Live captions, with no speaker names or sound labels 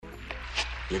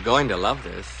You're going to love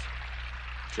this.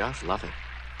 Just love it.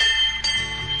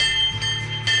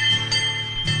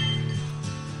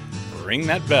 Ring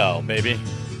that bell, baby.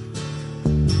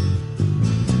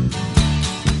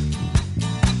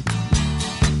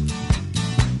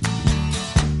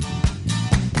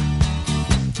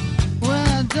 Well,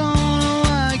 I don't know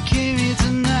why I came here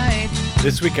tonight.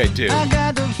 This week I do. I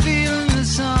got the feeling that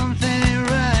something ain't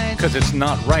right. Because it's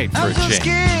not right for I'm a so change.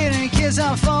 scared in case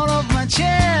I fall off my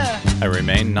chair. I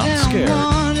remain not And scared.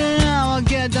 I'm wondering how I'll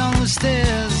get down the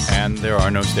stairs. And there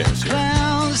are no stairs here.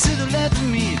 Clowns to the left of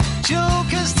me,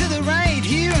 jokers to the right.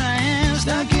 Here I am,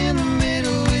 stuck in the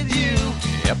middle with you.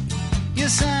 Yep.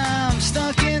 Yes, I'm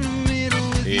stuck in the middle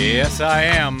with you. Yes, I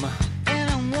am.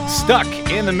 And I'm Stuck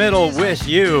in the middle with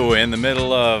you, in the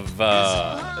middle of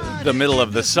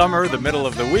the summer, the middle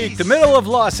of the week, the middle of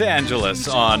Los Angeles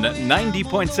on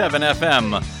 90.7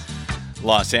 FM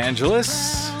Los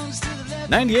Angeles,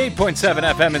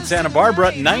 98.7 FM in Santa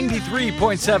Barbara,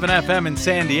 93.7 FM in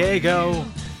San Diego,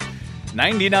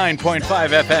 99.5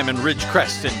 FM in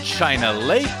Ridgecrest and China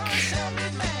Lake.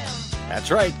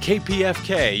 That's right,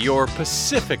 KPFK, your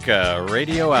Pacifica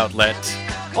radio outlet.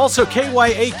 Also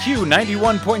KYAQ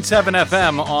 91.7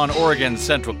 FM on Oregon's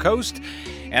Central Coast.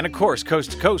 And of course,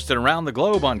 coast to coast and around the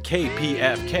globe on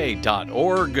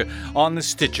kpfk.org, on the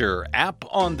Stitcher app,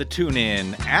 on the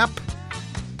TuneIn app,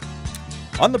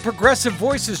 on the Progressive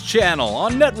Voices channel,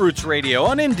 on Netroots Radio,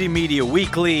 on Indie Media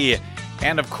Weekly,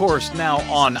 and of course now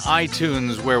on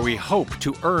iTunes, where we hope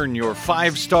to earn your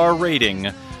 5-star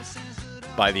rating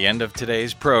by the end of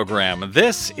today's program.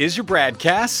 This is your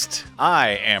BradCast. I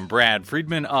am Brad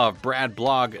Friedman of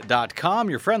BradBlog.com,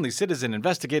 your friendly citizen,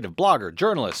 investigative blogger,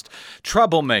 journalist,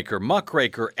 troublemaker,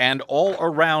 muckraker, and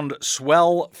all-around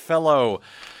swell fellow.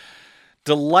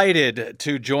 Delighted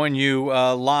to join you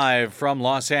live from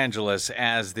Los Angeles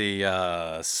as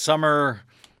the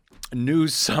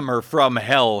news summer from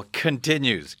hell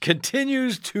continues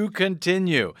to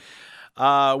continue.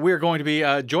 We're going to be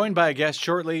joined by a guest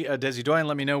shortly. Desi Doyen,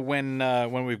 let me know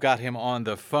when we've got him on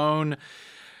the phone.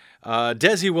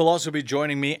 Desi will also be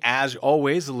joining me, as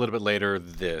always, a little bit later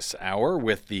this hour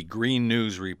with the Green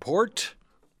News Report.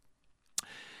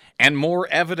 And more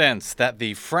evidence that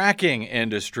the fracking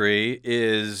industry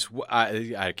is,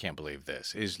 I can't believe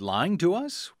this, is lying to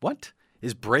us? What?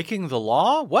 Is breaking the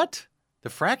law? What? The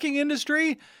fracking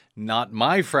industry? Not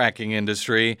my fracking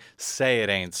industry. Say it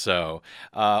ain't so.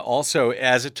 Also,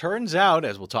 as it turns out,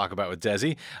 as we'll talk about with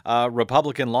Desi,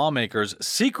 Republican lawmakers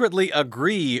secretly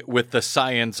agree with the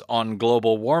science on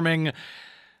global warming.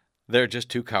 They're just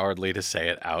too cowardly to say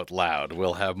it out loud.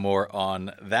 We'll have more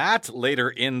on that later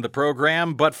in the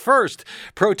program. But first,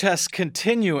 protests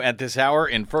continue at this hour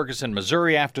in Ferguson,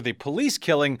 Missouri, after the police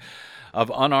killing of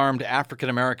unarmed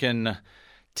African-American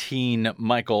teen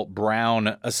Michael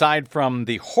Brown. Aside from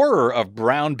the horror of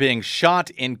Brown being shot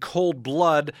in cold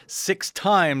blood 6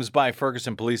 times by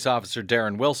Ferguson police officer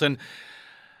Darren Wilson,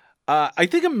 I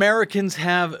think Americans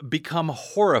have become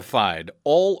horrified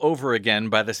all over again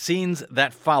by the scenes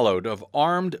that followed of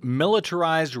armed,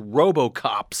 militarized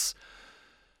robocops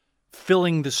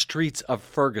filling the streets of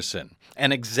Ferguson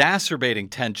and exacerbating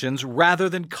tensions rather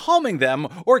than calming them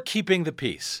or keeping the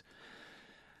peace.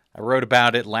 I wrote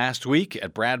about it last week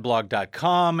at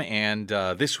bradblog.com and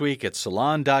this week at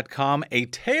salon.com, a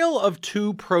tale of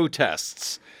 2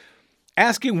 protests,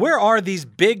 asking where are these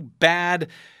big, bad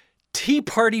Tea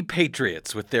Party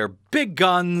patriots with their big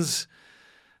guns,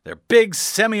 their big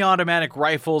semi-automatic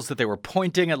rifles that they were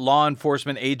pointing at law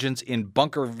enforcement agents in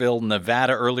Bunkerville,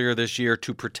 Nevada earlier this year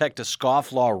to protect a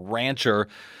scofflaw rancher,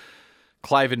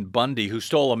 Cliven Bundy, who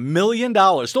stole $1 million,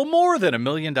 stole more than $1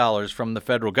 million from the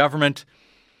federal government,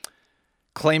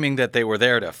 claiming that they were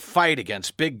there to fight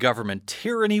against big government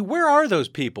tyranny. Where are those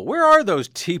people? Where are those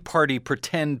Tea Party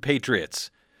pretend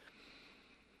patriots?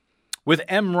 With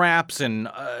MRAPs and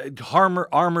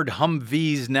armored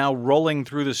Humvees now rolling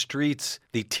through the streets,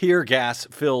 the tear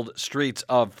gas-filled streets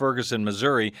of Ferguson,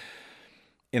 Missouri,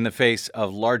 in the face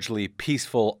of largely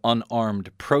peaceful,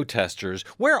 unarmed protesters,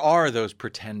 where are those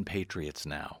pretend patriots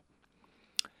now?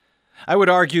 I would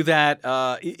argue that,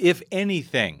 if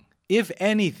anything,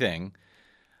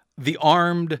 the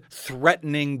armed,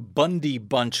 threatening Bundy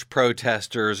Bunch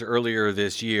protesters earlier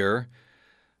this year,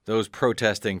 those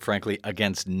protesting, frankly,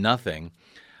 against nothing,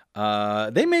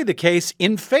 they made the case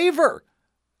in favor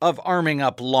of arming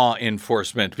up law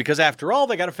enforcement because, after all,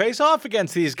 they got to face off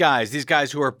against these guys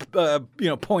who are,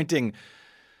 pointing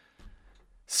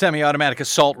semi-automatic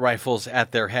assault rifles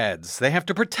at their heads. They have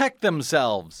to protect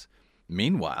themselves.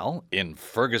 Meanwhile, in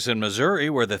Ferguson, Missouri,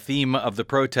 where the theme of the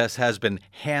protest has been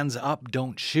hands up,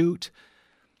 don't shoot,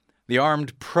 The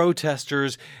armed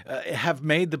protesters have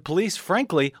made the police,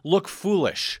 frankly, look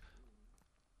foolish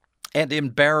and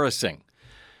embarrassing.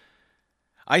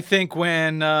 I think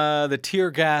when the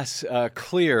tear gas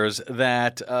clears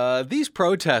that these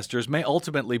protesters may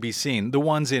ultimately be seen, the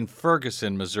ones in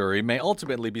Ferguson, Missouri, may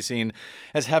ultimately be seen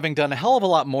as having done a hell of a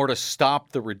lot more to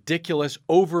stop the ridiculous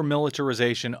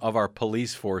over-militarization of our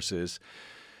police forces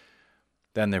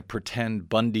than the pretend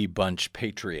Bundy Bunch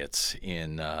patriots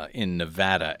in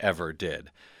Nevada ever did.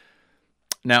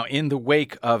 Now, in the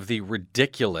wake of the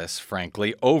ridiculous,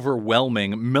 frankly,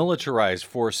 overwhelming militarized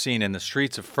force seen in the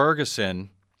streets of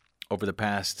Ferguson over the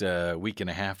past week and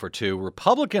a half or two,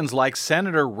 Republicans like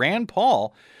Senator Rand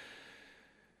Paul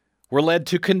were led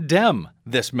to condemn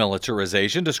this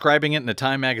militarization, describing it in a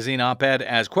Time magazine op-ed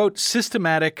as, quote, a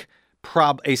systematic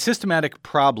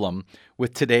problem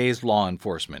with today's law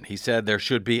enforcement. He said there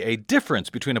should be a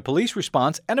difference between a police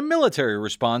response and a military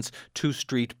response to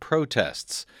street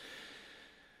protests.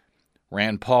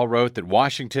 Rand Paul wrote that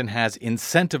Washington has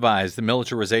incentivized the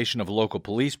militarization of local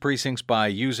police precincts by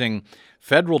using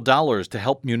federal dollars to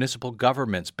help municipal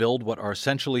governments build what are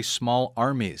essentially small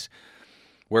armies,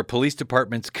 where police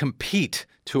departments compete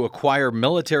to acquire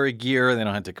military gear. They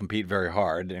don't have to compete very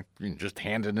hard. They're just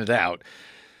handing it out.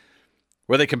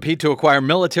 Where they compete to acquire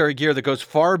military gear that goes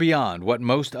far beyond what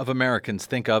most of Americans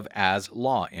think of as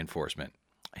law enforcement,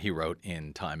 he wrote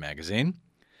in Time magazine.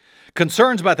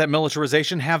 Concerns about that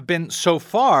militarization have been so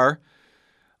far,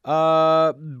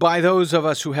 by those of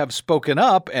us who have spoken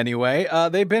up anyway,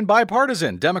 they've been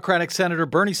bipartisan. Democratic Senator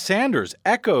Bernie Sanders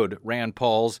echoed Rand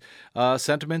Paul's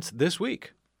sentiments this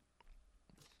week.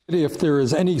 If there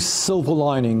is any silver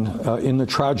lining in the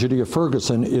tragedy of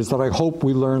Ferguson, is that I hope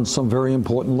we learn some very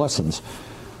important lessons.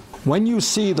 When you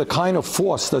see the kind of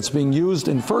force that's being used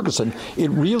in Ferguson, it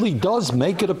really does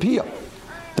make it appear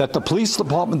that the police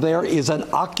department there is an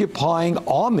occupying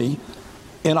army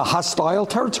in a hostile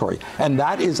territory. And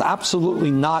that is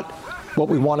absolutely not what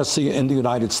we want to see in the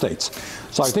United States.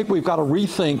 So I think we've got to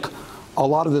rethink a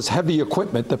lot of this heavy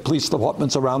equipment that police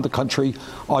departments around the country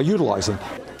are utilizing.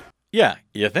 Yeah,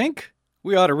 you think?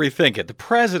 We ought to rethink it. The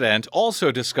president also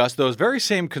discussed those very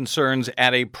same concerns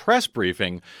at a press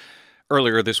briefing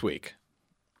earlier this week.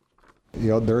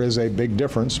 There is a big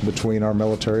difference between our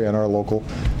military and our local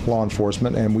law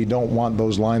enforcement, and we don't want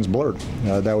those lines blurred.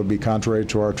 That would be contrary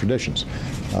to our traditions.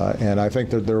 And I think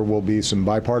that there will be some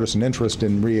bipartisan interest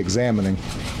in re-examining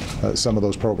some of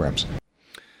those programs.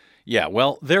 Yeah,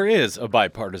 well, there is a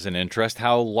bipartisan interest.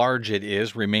 How large it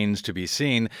is remains to be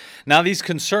seen. Now, these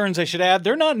concerns, I should add,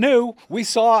 they're not new. We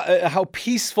saw how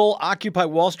peaceful Occupy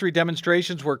Wall Street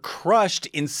demonstrations were crushed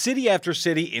in city after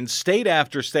city, in state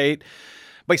after state,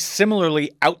 by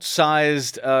similarly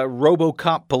outsized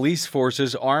RoboCop police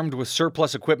forces armed with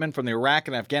surplus equipment from the Iraq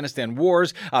and Afghanistan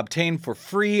wars obtained for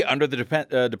free under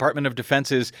the Department of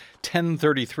Defense's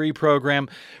 1033 program.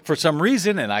 For some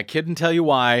reason, and I couldn't tell you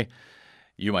why,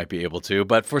 you might be able to,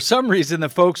 but for some reason the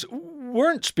folks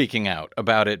weren't speaking out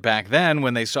about it back then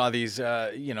when they saw these,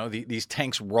 these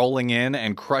tanks rolling in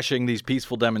and crushing these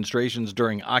peaceful demonstrations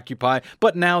during Occupy,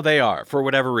 but now they are, for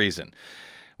whatever reason.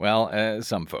 Well,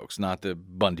 some folks, not the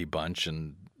Bundy Bunch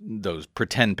and those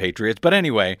pretend patriots. But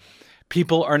anyway,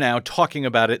 people are now talking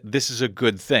about it. This is a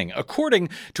good thing. According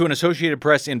to an Associated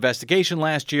Press investigation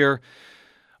last year,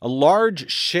 a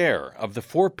large share of the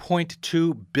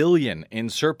 $4.2 billion in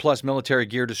surplus military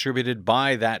gear distributed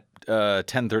by that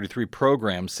 1033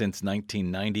 program since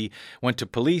 1990 went to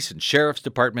police and sheriff's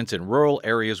departments in rural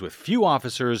areas with few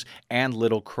officers and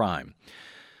little crime.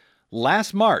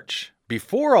 Last March,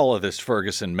 before all of this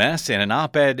Ferguson mess, in an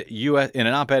op-ed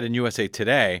in USA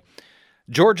Today,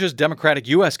 Georgia's Democratic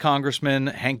U.S. Congressman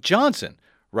Hank Johnson,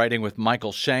 writing with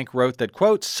Michael Shank, wrote that,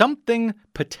 quote, something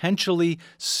potentially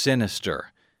sinister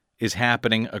is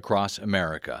happening across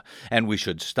America, and we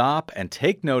should stop and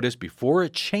take notice before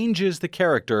it changes the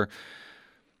character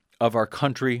of our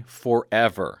country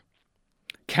forever.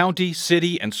 County,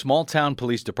 city, and small-town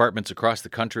police departments across the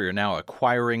country are now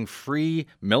acquiring free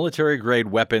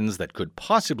military-grade weapons that could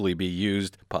possibly be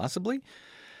used against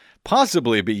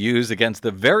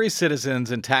the very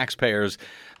citizens and taxpayers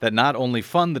that not only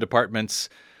fund the departments,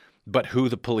 but who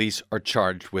the police are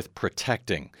charged with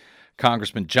protecting.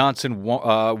 Congressman Johnson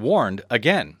warned,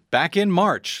 again, back in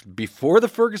March, before the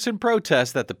Ferguson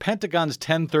protests, that the Pentagon's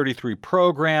 1033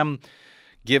 program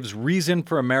gives reason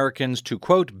for Americans to,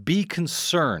 quote, be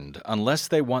concerned unless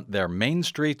they want their main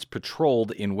streets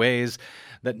patrolled in ways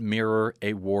that mirror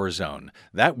a war zone.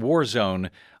 That war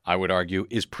zone, I would argue,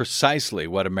 is precisely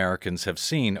what Americans have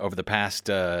seen over the past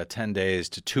 10 days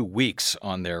to 2 weeks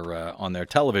on their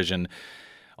television.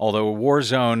 Although a war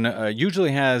zone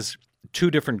usually has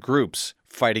two different groups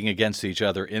fighting against each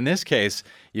other. In this case,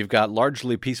 you've got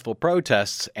largely peaceful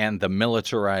protests and the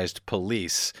militarized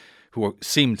police who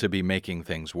seem to be making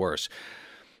things worse.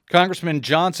 Congressman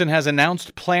Johnson has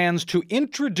announced plans to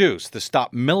introduce the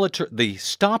Stop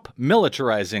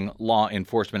Militarizing Law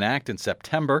Enforcement Act in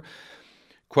September,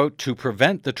 quote, to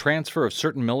prevent the transfer of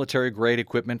certain military-grade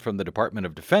equipment from the Department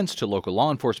of Defense to local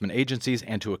law enforcement agencies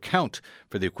and to account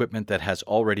for the equipment that has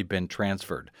already been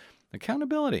transferred.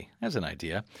 Accountability, as an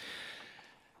idea.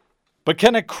 But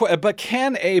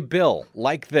can a bill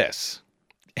like this,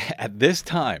 at this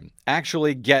time,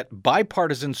 actually get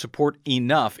bipartisan support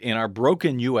enough in our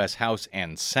broken U.S. House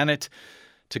and Senate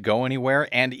to go anywhere?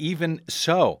 And even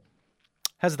so,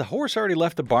 has the horse already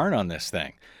left the barn on this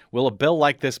thing? Will a bill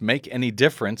like this make any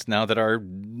difference now that our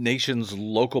nation's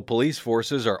local police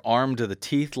forces are armed to the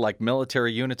teeth like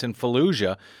military units in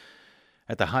Fallujah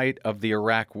at the height of the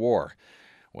Iraq War?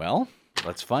 Well,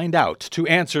 let's find out. To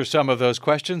answer some of those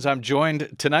questions, I'm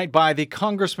joined tonight by the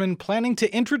congressman planning to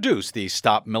introduce the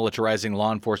Stop Militarizing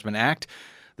Law Enforcement Act,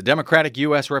 the Democratic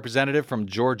U.S. Representative from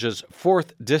Georgia's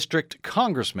 4th District,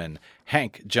 Congressman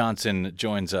Hank Johnson,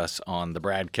 joins us on the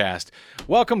BradCast.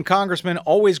 Welcome, Congressman.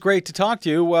 Always great to talk to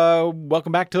you.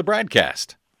 Welcome back to the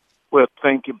BradCast. Well,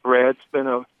 thank you, Brad. It's been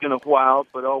a while,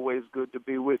 but always good to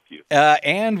be with you.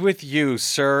 And with you,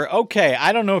 sir. Okay,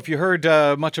 I don't know if you heard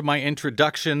much of my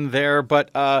introduction there,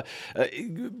 but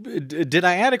did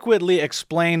I adequately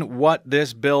explain what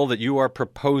this bill that you are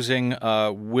proposing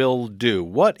will do?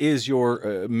 What is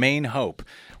your main hope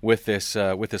with this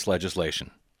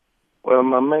legislation? Well,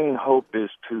 my main hope is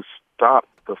to stop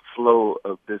the flow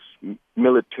of this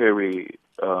military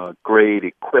grade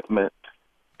equipment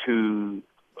to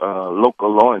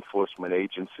local law enforcement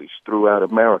agencies throughout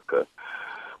America.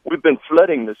 We've been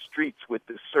flooding the streets with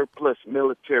this surplus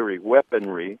military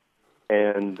weaponry,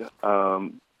 and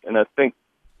I think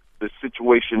the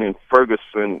situation in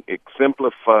Ferguson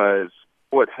exemplifies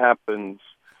what happens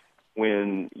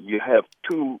when you have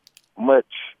too much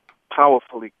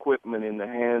powerful equipment in the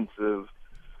hands of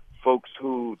folks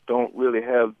who don't really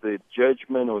have the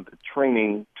judgment or the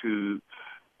training to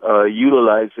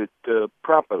utilize it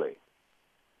properly.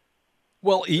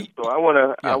 Well, so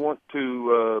I want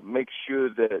to make sure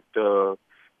that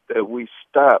we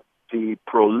stop the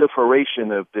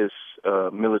proliferation of this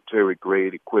military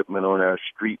grade equipment on our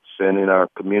streets and in our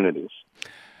communities.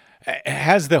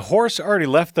 Has the horse already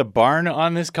left the barn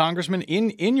on this, Congressman?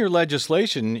 In your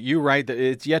legislation, you write that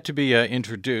it's yet to be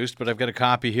introduced, but I've got a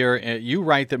copy here. You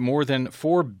write that more than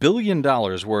 $4 billion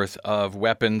worth of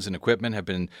weapons and equipment have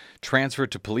been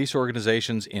transferred to police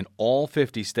organizations in all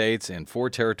 50 states and 4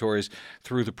 territories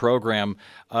through the program.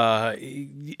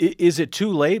 Is it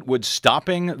too late? Would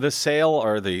stopping the sale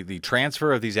or the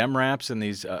transfer of these MRAPs and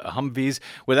these Humvees,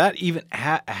 would that even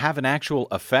have an actual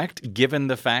effect, given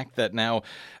the fact that now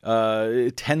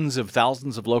tens of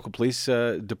thousands of local police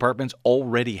departments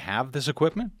already have this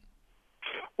equipment?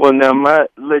 Well, now my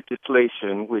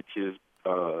legislation, which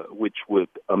would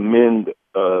amend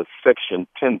Section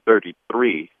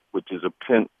 1033, which is a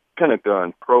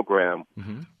Pentagon program,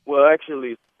 will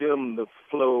actually stem the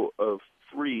flow of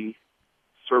free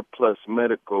surplus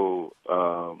medical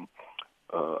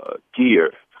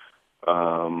gear,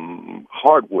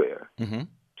 hardware.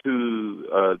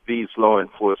 To these law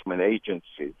enforcement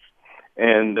agencies.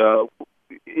 And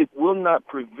it will not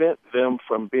prevent them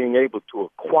from being able to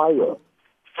acquire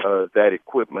that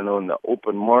equipment on the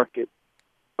open market.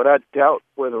 But I doubt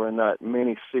whether or not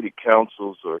many city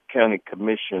councils or county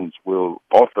commissions will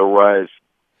authorize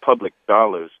public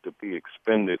dollars to be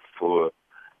expended for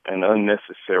an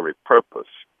unnecessary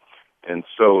purpose. And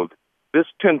so this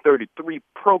 1033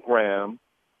 program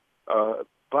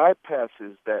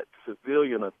bypasses that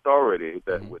civilian authority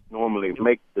that would normally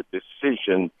make the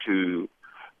decision to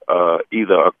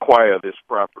either acquire this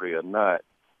property or not.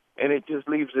 And it just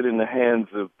leaves it in the hands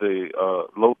of the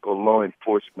local law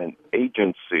enforcement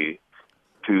agency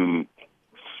to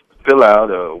fill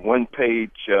out a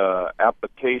one-page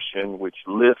application which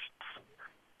lists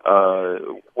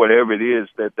whatever it is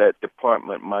that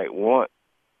department might want.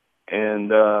 And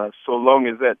so long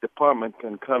as that department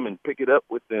can come and pick it up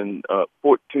within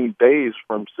 14 days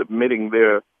from submitting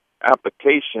their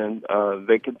application,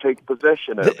 they can take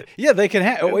possession of it. Yeah, they can.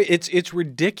 It's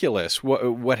ridiculous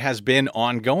what has been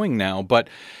ongoing now. But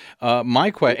my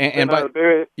question, go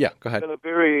ahead. It's been a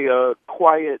very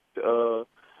quiet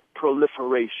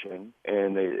proliferation,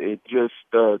 and it just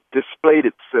displayed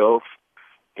itself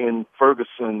in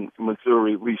Ferguson,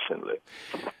 Missouri recently.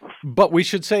 But we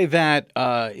should say that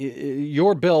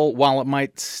your bill, while it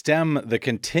might stem the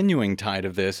continuing tide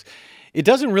of this, It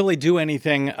doesn't really do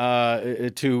anything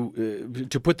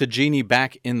to put the genie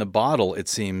back in the bottle, it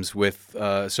seems, with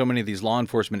so many of these law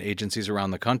enforcement agencies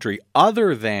around the country,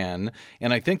 other than,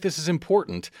 and I think this is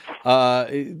important,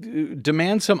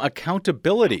 demand some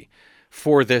accountability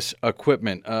for this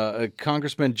equipment.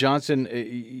 Congressman Johnson,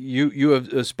 you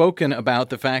have spoken about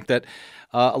the fact that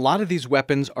a lot of these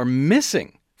weapons are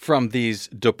missing from these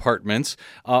departments.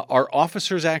 Are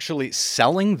officers actually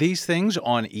selling these things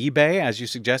on eBay, as you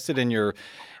suggested in your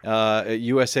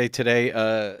USA Today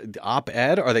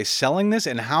op-ed? Are they selling this?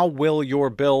 And how will your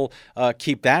bill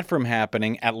keep that from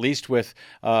happening, at least with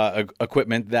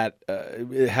equipment that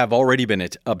have already been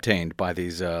obtained by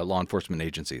these law enforcement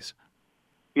agencies?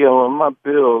 Yeah, well, my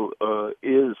bill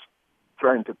is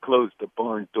trying to close the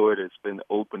barn door that's been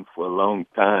open for a long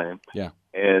time. Yeah.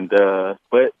 And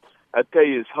but I tell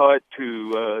you, it's hard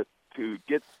to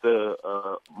get the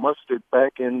mustard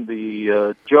back in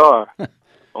the jar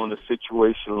on a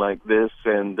situation like this,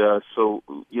 and so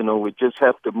we just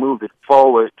have to move it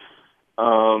forward.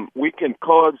 We can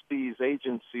cause these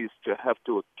agencies to have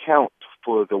to account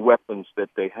for the weapons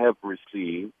that they have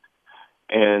received,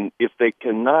 and if they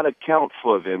cannot account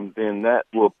for them, then that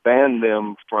will ban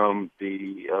them from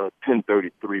the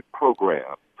 1033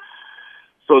 program.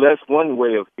 So that's one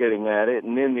way of getting at it.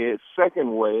 And then the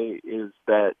second way is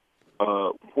that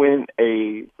when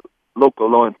a local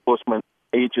law enforcement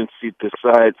agency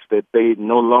decides that they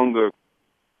no longer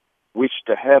wish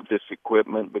to have this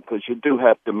equipment, because you do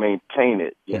have to maintain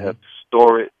it, you have to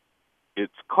store it,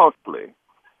 it's costly.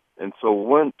 And so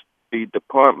once the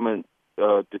department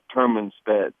determines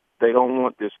that they don't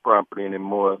want this property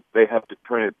anymore, they have to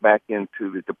turn it back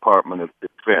into the Department of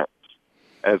Defense,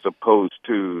 as opposed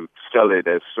to sell it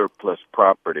as surplus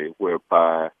property,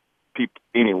 whereby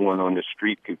anyone on the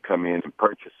street could come in and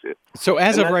purchase it. So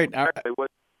as of right now,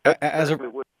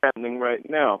 what's happening right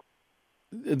now.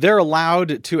 They're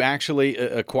allowed to actually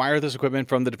acquire this equipment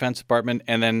from the Defense Department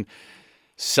and then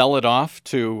sell it off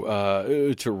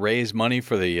to raise money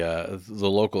for the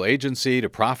local agency, to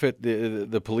profit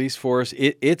the police force.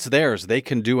 It's theirs. They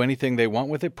can do anything they want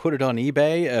with it. Put it on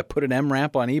eBay. Put an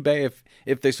MRAP on eBay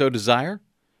if they so desire.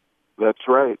 That's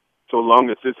right. So long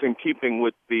as it's in keeping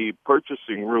with the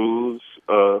purchasing rules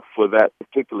for that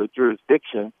particular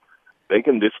jurisdiction, they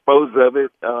can dispose of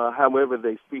it however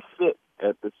they see fit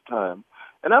at this time.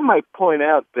 And I might point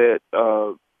out that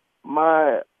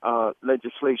my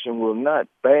legislation will not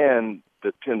ban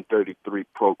the 1033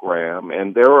 program,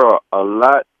 and there are a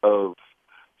lot of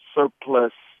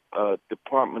surplus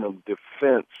Department of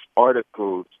Defense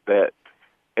articles that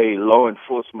a law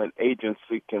enforcement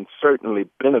agency can certainly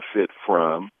benefit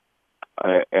from,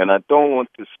 and I don't want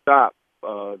to stop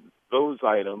those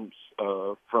items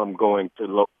from going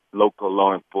to local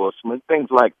law enforcement, things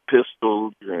like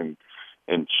pistols and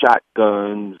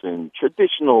shotguns and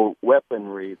traditional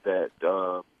weaponry that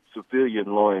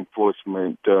civilian law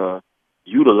enforcement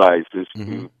utilizes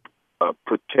to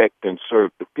protect and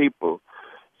serve the people.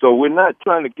 So we're not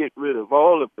trying to get rid of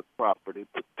all of the property,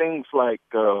 but things like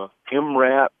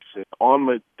MRAPs and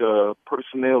armored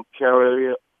personnel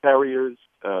carriers,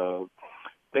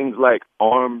 things like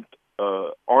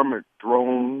armored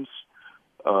drones,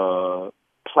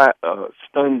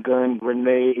 stun gun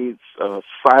grenades,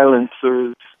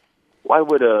 silencers. Why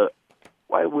would a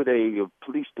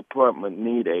police department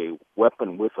need a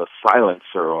weapon with a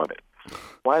silencer on it?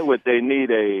 Why would they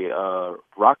need a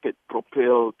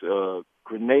rocket-propelled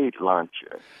grenade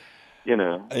launcher?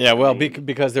 Yeah, well,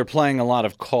 because they're playing a lot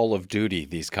of Call of Duty,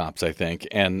 these cops, I think,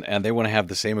 and they want to have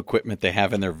the same equipment they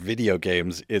have in their video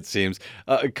games, it seems.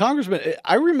 Congressman,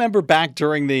 I remember back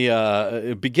during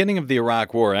the beginning of the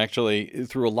Iraq War, actually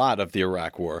through a lot of the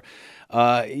Iraq War,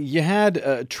 you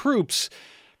had troops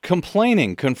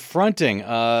confronting the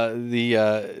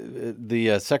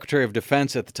Secretary of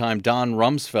Defense at the time, Don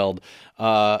Rumsfeld,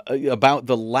 about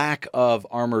the lack of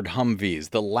armored Humvees,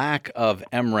 the lack of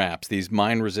MRAPs, these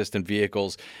mine-resistant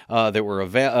vehicles that were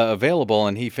available.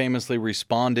 And he famously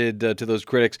responded to those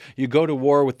critics, "You go to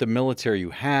war with the military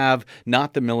you have,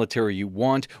 not the military you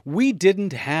want. We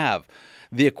didn't have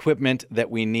the equipment that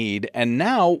we need, and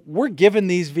now we're giving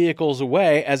these vehicles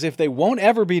away as if they won't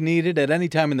ever be needed at any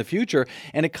time in the future."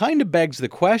 And it kind of begs the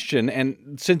question,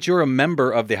 and since you're a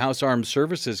member of the House Armed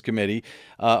Services Committee,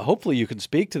 hopefully you can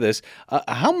speak to this.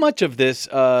 How much of this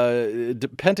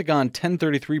Pentagon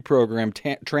 1033 program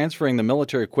transferring the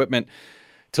military equipment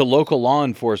to local law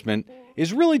enforcement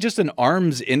is really just an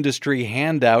arms industry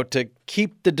handout to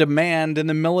keep the demand in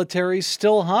the military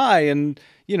still high and,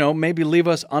 maybe leave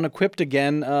us unequipped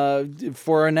again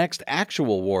for our next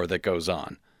actual war that goes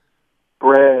on?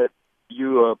 Brad,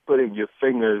 you are putting your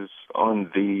fingers on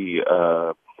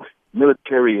the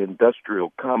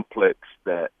military-industrial complex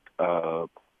that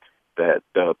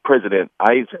President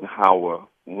Eisenhower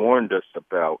warned us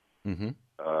about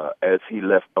as he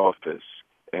left office.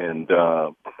 And,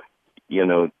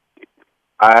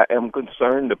 I am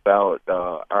concerned about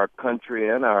our country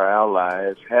and our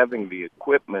allies having the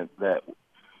equipment that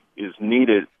is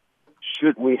needed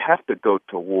should we have to go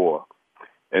to war.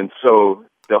 And so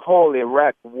the whole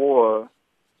Iraq war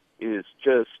is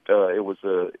just it was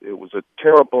a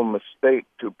terrible mistake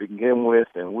to begin with,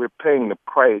 and we're paying the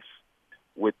price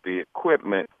with the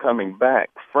equipment coming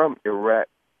back from Iraq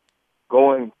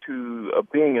going to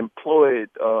being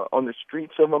employed on the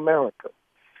streets of America.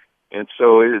 And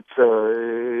so it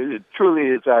truly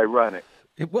is ironic.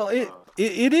 Well,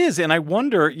 it is. And I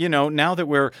wonder, now that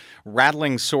we're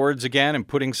rattling swords again and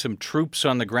putting some troops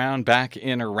on the ground back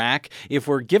in Iraq, if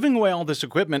we're giving away all this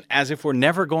equipment as if we're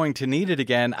never going to need it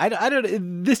again,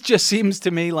 this just seems to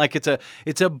me like it's a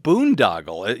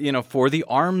boondoggle, for the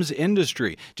arms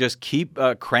industry. Just keep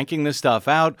cranking this stuff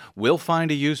out. We'll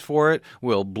find a use for it.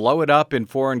 We'll blow it up in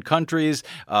foreign countries,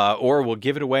 or we'll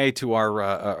give it away to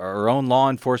our own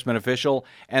law enforcement official,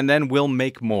 and then we'll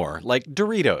make more. Like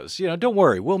Doritos, don't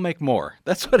worry, we'll make more.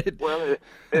 That's what it... Well,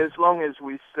 as long as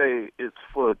we say it's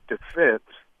for defense,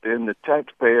 then the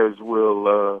taxpayers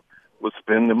will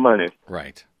spend the money.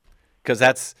 Right. Because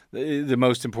that's the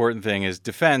most important thing is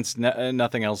defense.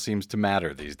 Nothing else seems to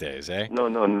matter these days, eh?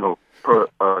 No.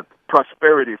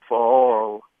 Prosperity for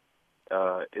all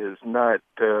is not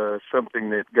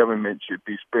something that government should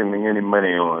be spending any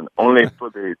money on, only for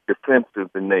the defense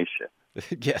of the nation.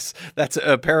 Yes, that's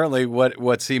apparently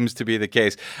what seems to be the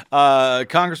case.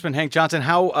 Congressman Hank Johnson,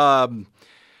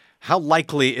 how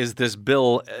likely is this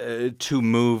bill to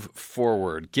move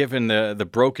forward, given the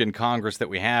broken Congress that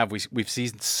we have? We've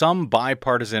seen some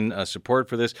bipartisan support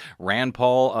for this. Rand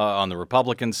Paul on the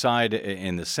Republican side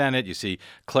in the Senate. You see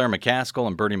Claire McCaskill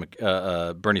and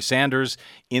Bernie Sanders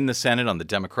in the Senate on the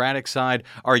Democratic side.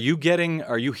 Are you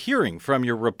hearing from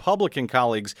your Republican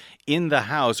colleagues in the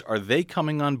House? Are they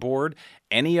coming on board?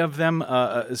 Any of them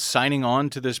signing on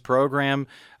to this program,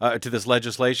 to this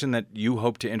legislation that you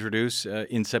hope to introduce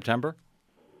in September?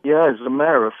 Yeah, as a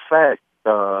matter of fact,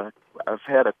 I've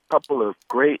had a couple of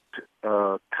great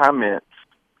comments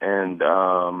and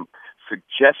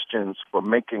suggestions for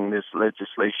making this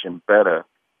legislation better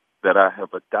that I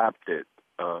have adopted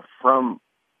from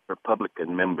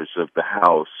Republican members of the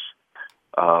House.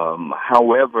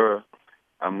 However,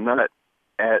 I'm not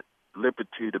at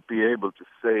liberty to be able to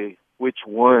say which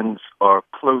ones are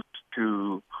close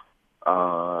to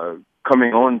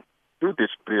coming on through this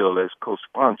bill as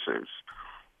co-sponsors.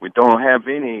 We don't have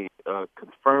any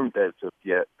confirmed as of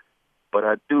yet, but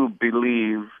I do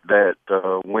believe that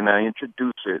when I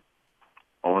introduce it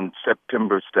on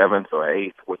September 7th or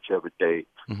 8th, whichever date,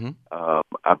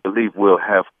 I believe we'll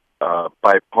have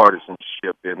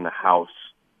bipartisanship in the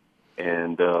House,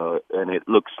 and it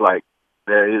looks like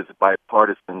there is a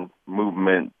bipartisan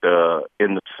movement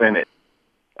in the Senate,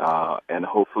 and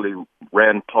hopefully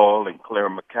Rand Paul and Claire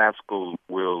McCaskill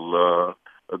will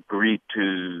agree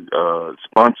to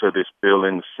sponsor this bill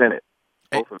in the Senate.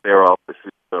 Both of their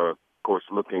offices are, of course,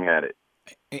 looking at it.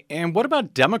 And what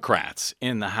about Democrats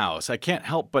in the House? I can't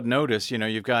help but notice,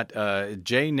 you've got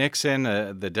Jay Nixon,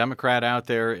 the Democrat out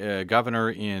there, governor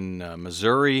in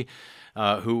Missouri,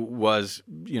 who was,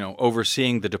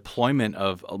 overseeing the deployment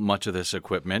of much of this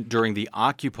equipment during the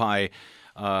Occupy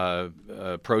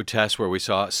protests, where we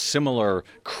saw similar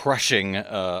crushing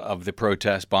of the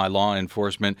protest by law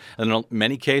enforcement. And in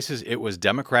many cases, it was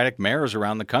Democratic mayors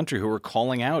around the country who were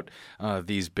calling out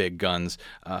these big guns.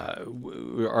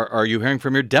 Are you hearing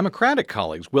from your Democratic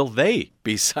colleagues? Will they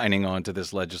be signing on to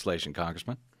this legislation,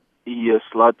 Congressman? Yes,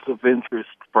 lots of interest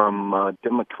from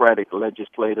Democratic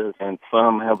legislators, and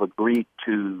some have agreed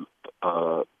to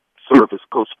serve as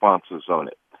co-sponsors on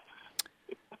it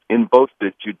in both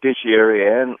the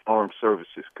Judiciary and Armed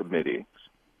Services Committees.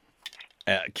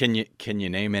 Can you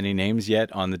name any names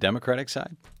yet on the Democratic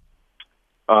side?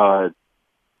 Chairman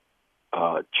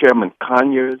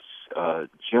Conyers,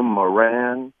 Jim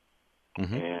Moran,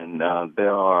 and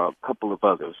there are a couple of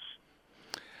others.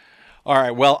 All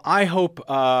right. Well, I hope,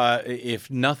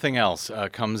 if nothing else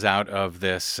comes out of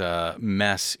this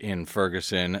mess in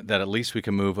Ferguson, that at least we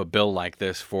can move a bill like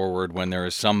this forward when there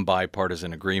is some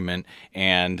bipartisan agreement.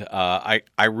 And I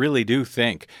really do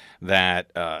think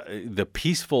that the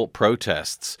peaceful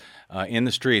protests in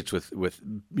the streets with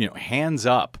hands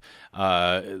up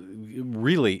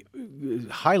really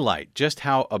highlight just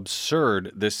how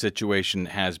absurd this situation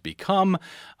has become.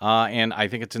 And I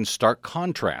think it's in stark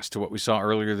contrast to what we saw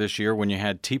earlier this year when you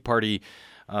had Tea Party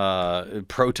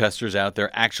protesters out there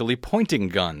actually pointing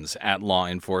guns at law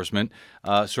enforcement,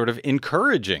 sort of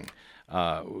encouraging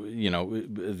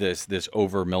this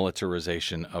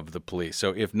over-militarization of the police.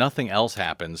 So if nothing else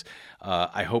happens,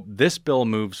 I hope this bill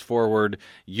moves forward.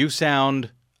 You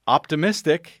sound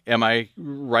optimistic. Am I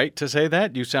right to say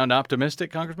that? You sound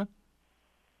optimistic, Congressman?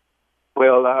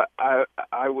 Well,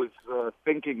 I was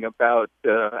thinking about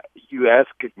you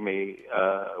asking me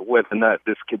whether or not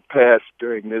this could pass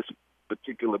during this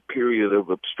particular period of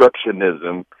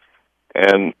obstructionism.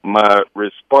 And my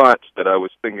response that I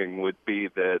was thinking would be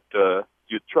that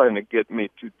you're trying to get me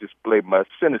to display my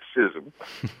cynicism.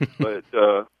 But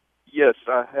yes,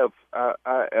 I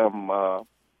am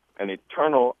an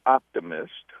eternal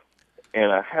optimist,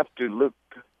 and I have to look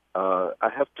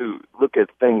at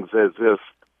things as if,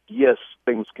 yes,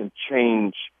 things can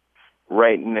change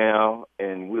right now,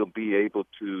 and we'll be able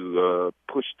to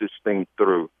push this thing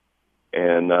through.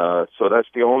 And so that's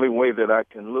the only way that I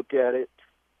can look at it.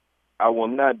 I will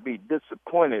not be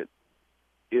disappointed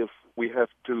if we have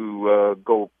to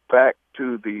go back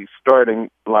to the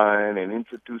starting line and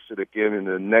introduce it again in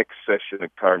the next session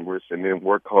of Congress, and then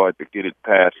work hard to get it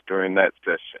passed during that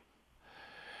session.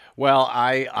 Well,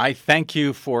 I thank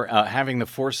you for having the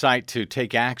foresight to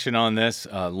take action on this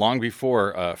long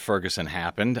before Ferguson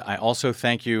happened. I also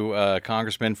thank you,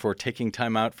 Congressman, for taking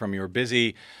time out from your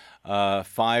busy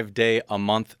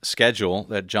 5-day-a-month schedule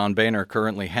that John Boehner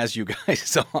currently has you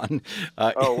guys on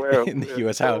in the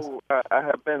U.S. House. I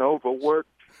have been overworked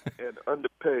and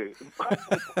underpaid.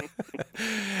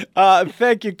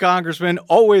 Thank you, Congressman.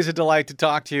 Always a delight to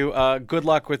talk to you. Good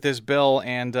luck with this bill,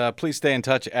 and please stay in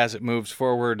touch as it moves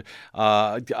forward.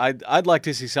 I'd like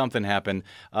to see something happen.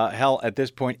 Hell, at this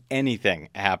point, anything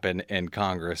happen in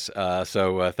Congress.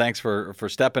 So thanks for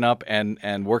stepping up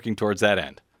and working towards that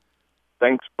end.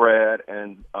 Thanks, Brad,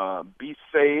 and be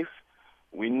safe.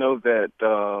 We know that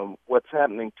what's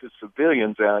happening to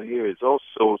civilians out here is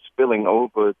also spilling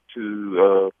over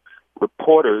to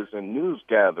reporters and news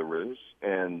gatherers,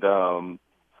 and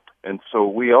so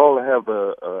we all have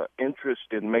a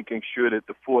interest in making sure that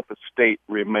the fourth estate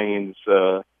remains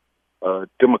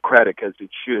democratic as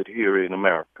it should here in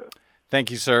America. Thank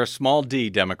you, sir. Small d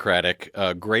Democratic.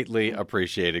 Greatly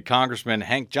appreciated. Congressman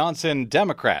Hank Johnson,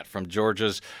 Democrat from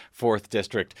Georgia's 4th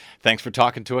District. Thanks for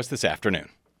talking to us this afternoon.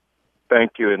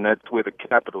 Thank you, and that's with a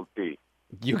capital D.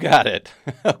 You got it.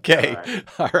 Okay.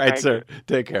 All right, sir. You.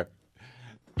 Take care.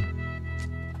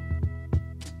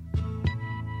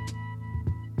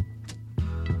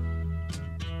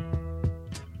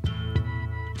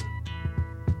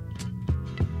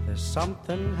 There's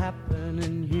something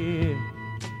happening here.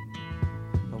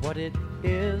 What it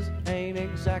is ain't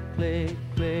exactly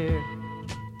clear.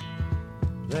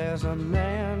 There's a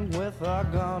man with a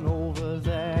gun over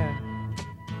there,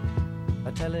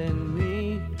 telling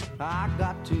me I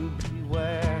got to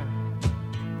beware.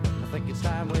 I think it's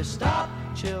time we stop,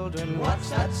 children.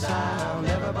 What's that sound?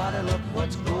 Everybody look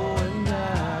what's going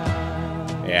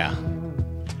down. Yeah.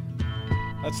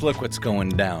 Let's look what's going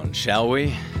down, shall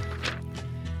we?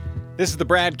 This is the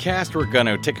BradCast. We're going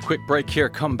to take a quick break here,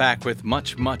 come back with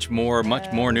much more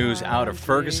news out of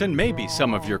Ferguson. Maybe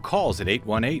some of your calls at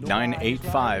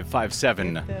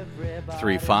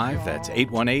 818-985-5735. That's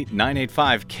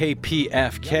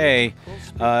 818-985-KPFK.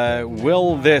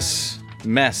 Will this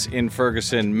mess in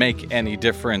Ferguson make any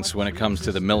difference when it comes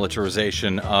to the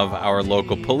militarization of our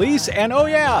local police? And oh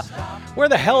yeah, where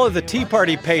the hell are the Tea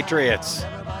Party patriots?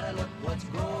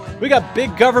 We got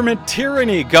big government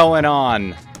tyranny going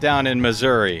on down in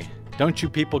Missouri. Don't you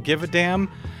people give a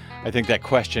damn? I think that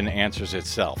question answers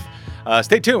itself.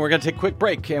 Stay tuned. We're going to take a quick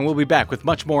break, and we'll be back with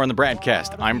much more on the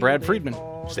BradCast. I'm Brad Friedman.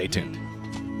 Stay tuned.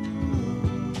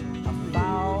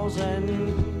 1,000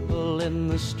 people in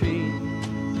the street,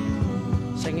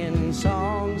 singing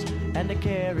songs and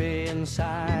carrying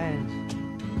signs,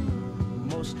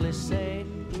 mostly say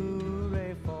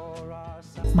hooray for our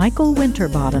side. Michael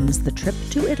Winterbottom's The Trip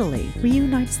to Italy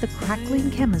reunites the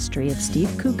crackling chemistry of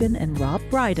Steve Coogan and Rob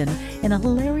Brydon in a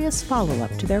hilarious follow-up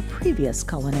to their previous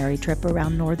culinary trip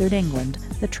around northern England,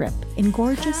 The Trip. In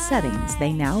gorgeous settings,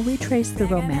 they now retrace the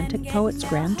romantic poet's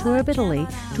grand tour of Italy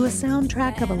to a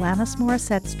soundtrack of Alanis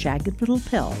Morissette's Jagged Little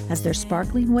Pill, as their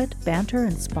sparkling wit, banter,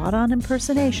 and spot-on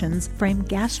impersonations frame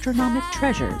gastronomic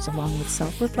treasures along with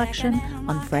self-reflection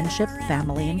on friendship,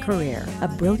 family, and career. A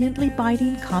brilliantly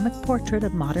biting comic portrait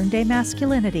of modern-day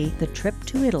masculinity, The Trip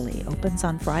to Italy opens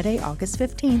on Friday, August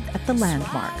 15th at the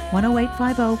Landmark,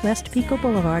 10850 West Pico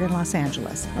Boulevard in Los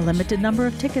Angeles. A limited number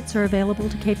of tickets are available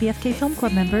to KPFK Film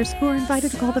Club members. who are invited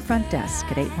to call the front desk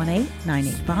at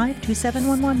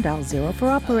 818-985-2711, dial 0 for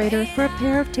operator, for a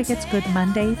pair of tickets good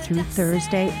Monday through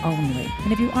Thursday only.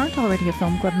 And if you aren't already a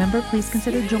Film Club member, please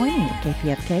consider joining at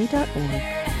kpfk.org.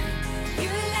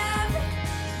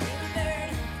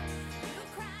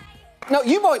 Now,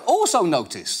 you might also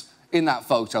notice in that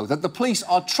photo that the police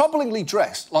are troublingly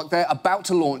dressed like they're about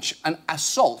to launch an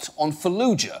assault on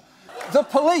Fallujah. The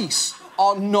police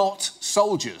are not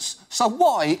soldiers. So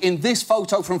why, in this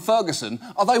photo from Ferguson,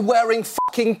 are they wearing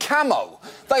fucking camo?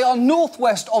 They are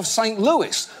northwest of St.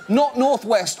 Louis, not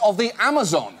northwest of the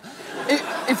Amazon.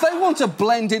 If they want to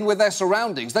blend in with their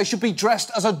surroundings, they should be dressed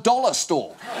as a dollar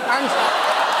store. And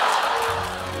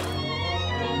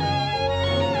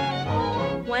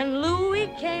when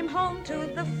Louis came home to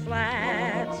the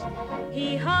flats,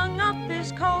 he hung up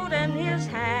his coat and his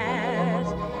hat.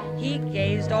 He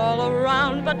gazed all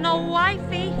around, but no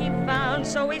wifey he found,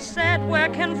 so he said, "Where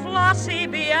can Flossie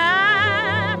be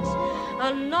at?"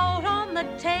 A note on the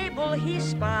table he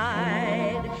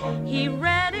spied. He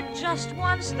read it just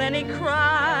once, then he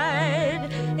cried.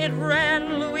 It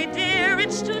ran, "Louis dear,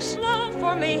 it's too slow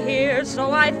for me here,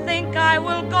 so I think I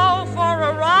will go for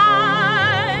a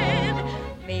ride.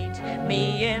 Meet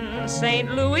me in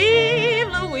St. Louis,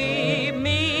 Louis,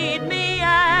 meet me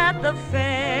at the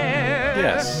fair."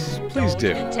 Yes, please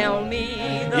do. Tell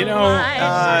me the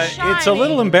it's a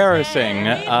little embarrassing,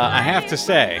 I have to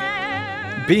say,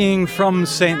 being from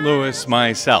St. Louis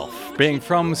myself, being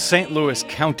from St. Louis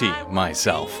County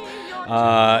myself.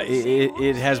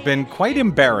 It has been quite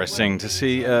embarrassing to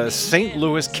see St.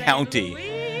 Louis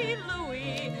County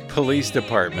Police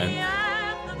Department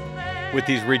with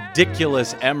these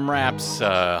ridiculous MRAPs,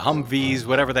 Humvees,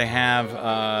 whatever they have.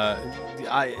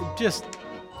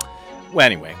 Well,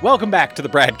 anyway, welcome back to the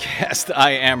BradCast.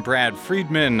 I am Brad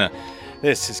Friedman.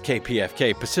 This is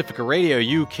KPFK Pacifica Radio.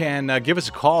 You can give us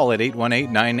a call at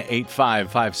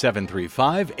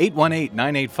 818-985-5735,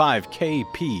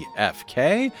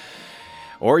 818-985-KPFK,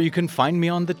 or you can find me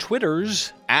on the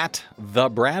Twitters at the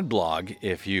BradBlog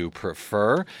if you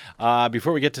prefer.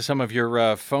 Before we get to some of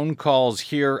your phone calls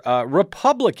here,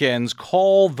 Republicans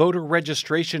call voter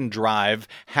registration drive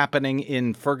happening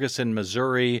in Ferguson,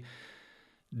 Missouri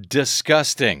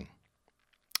disgusting.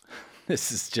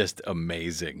 This is just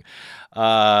amazing.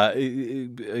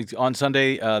 On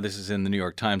Sunday, this is in the New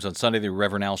York Times, on Sunday, the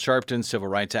Reverend Al Sharpton, civil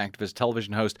rights activist,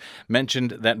 television host,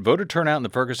 mentioned that voter turnout in the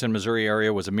Ferguson, Missouri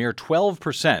area was a mere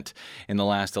 12% in the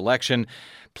last election,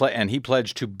 and he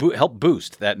pledged to help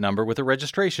boost that number with a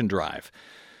registration drive.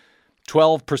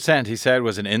 12%, he said,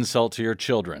 was an insult to your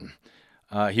children.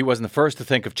 He wasn't the first to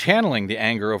think of channeling the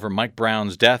anger over Mike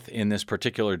Brown's death in this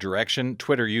particular direction.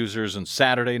 Twitter users on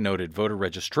Saturday noted voter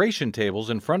registration tables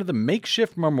in front of the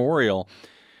makeshift memorial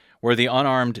where the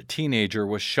unarmed teenager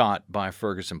was shot by a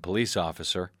Ferguson police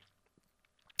officer.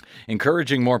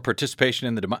 Encouraging more participation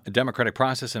in the democratic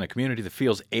process in a community that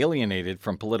feels alienated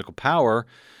from political power,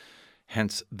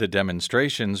 hence the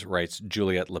demonstrations, writes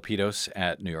Juliet Lapidus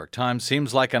at New York Times,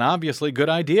 seems like an obviously good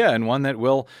idea and one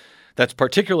that's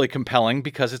particularly compelling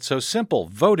because it's so simple.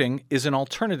 Voting is an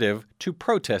alternative to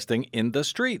protesting in the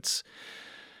streets.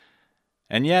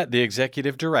 And yet, the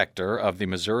executive director of the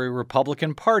Missouri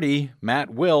Republican Party, Matt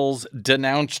Wills,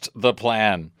 denounced the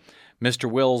plan.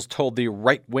 Mr. Wills told the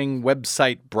right-wing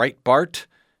website Breitbart,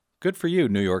 good for you,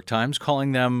 New York Times,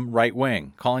 calling them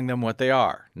right-wing, calling them what they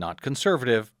are. Not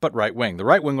conservative, but right-wing. The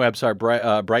right-wing website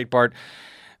Breitbart,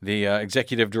 the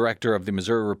executive director of the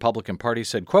Missouri Republican Party,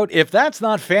 said, quote, "If that's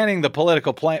not fanning the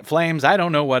political flames, I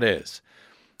don't know what is.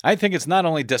 I think it's not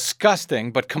only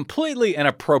disgusting, but completely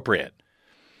inappropriate."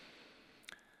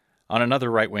 On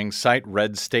another right-wing site,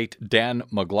 Red State Dan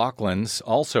McLaughlin's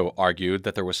also argued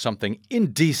that there was something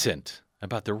indecent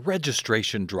about the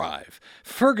registration drive.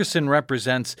 Ferguson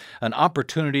represents an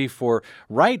opportunity for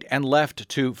right and left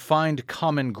to find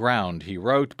common ground, he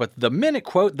wrote, but the minute,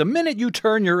 quote, "the minute you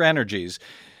turn your energies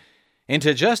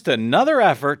into just another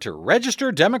effort to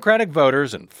register Democratic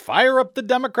voters and fire up the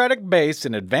Democratic base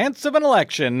in advance of an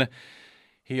election,"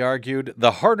 he argued,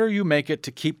 "the harder you make it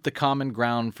to keep the common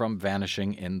ground from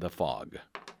vanishing in the fog."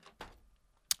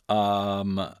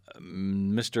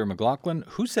 Mr. McLaughlin,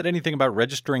 who said anything about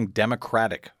registering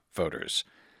Democratic voters?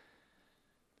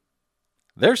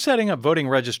 They're setting up voting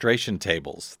registration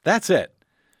tables. That's it.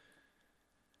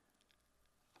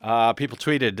 People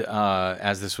tweeted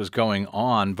as this was going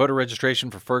on, voter registration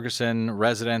for Ferguson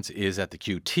residents is at the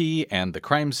QT and the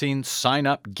crime scene. Sign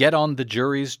up, get on the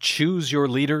juries, choose your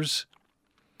leaders.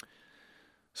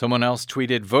 Someone else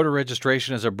tweeted, voter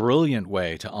registration is a brilliant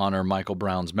way to honor Michael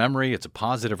Brown's memory. It's a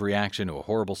positive reaction to a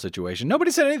horrible situation.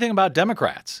 Nobody said anything about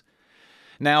Democrats.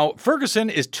 Now, Ferguson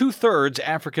is 2/3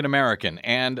 African American,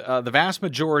 and the vast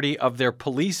majority of their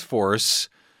police force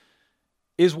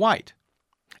is white.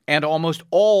 And almost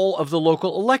all of the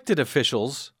local elected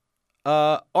officials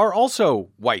are also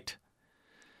white.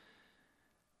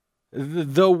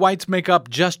 Though whites make up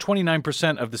just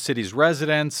 29% of the city's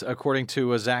residents, according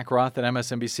to Zach Roth at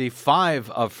MSNBC,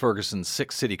 5 of Ferguson's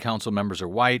 6 city council members are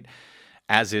white,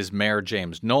 as is Mayor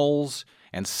James Knowles,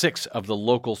 and 6 of the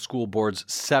local school board's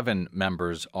 7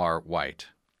 members are white.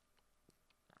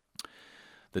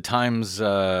 The Times'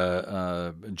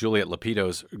 Juliet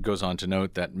Lapidos goes on to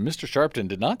note that Mr. Sharpton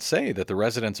did not say that the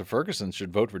residents of Ferguson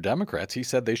should vote for Democrats. He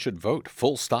said they should vote,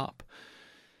 full stop.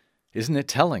 Isn't it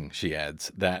telling, she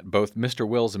adds, that both Mr.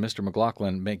 Wills and Mr.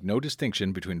 McLaughlin make no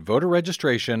distinction between voter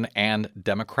registration and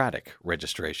Democratic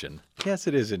registration? Yes,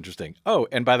 it is interesting. Oh,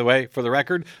 and by the way, for the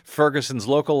record, Ferguson's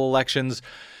local elections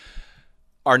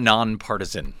are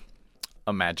nonpartisan.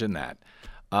 Imagine that.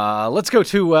 Let's go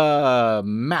to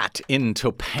Matt in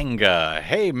Topanga.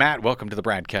 Hey, Matt, welcome to the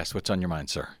BradCast. What's on your mind,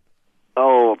 sir?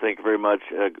 Oh, thank you very much.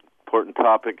 Important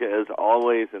topic as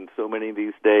always and so many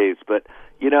these days. But,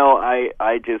 you know,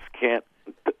 I just can't,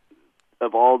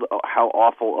 of all how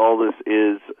awful all this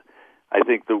is, I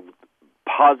think the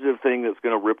positive thing that's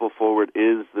going to ripple forward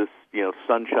is this, you know,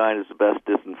 sunshine is the best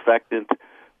disinfectant.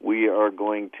 We are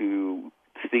going to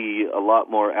see a lot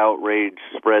more outrage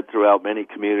spread throughout many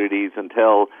communities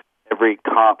until every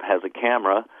cop has a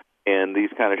camera, and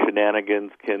these kind of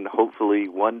shenanigans can hopefully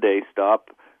one day stop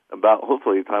about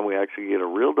hopefully the time we actually get a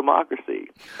real democracy.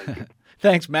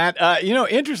 Thanks, Matt.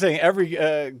 Interesting.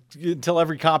 Until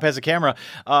every cop has a camera,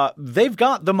 they've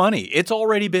got the money. It's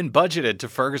already been budgeted to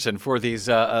Ferguson for these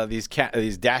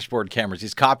dashboard cameras,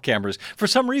 these cop cameras. For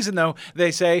some reason, though,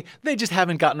 they say they just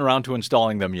haven't gotten around to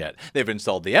installing them yet. They've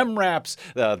installed the MRAPs,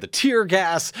 the tear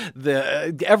gas,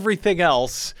 everything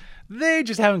else. They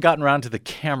just haven't gotten around to the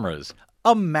cameras.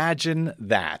 Imagine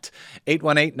that.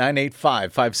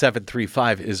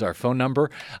 818-985-5735 is our phone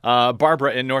number.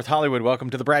 Barbara in North Hollywood,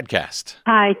 welcome to the BradCast.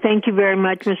 Hi, thank you very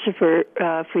much, Mr.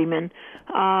 Friedman.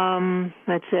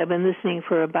 Let's see, I've been listening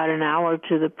for about an hour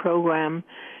to the program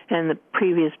and the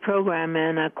previous program,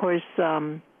 and of course,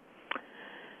 it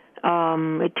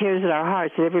tears at our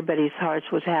hearts, at everybody's hearts,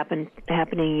 what's happening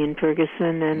in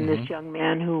Ferguson, and this young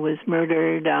man who was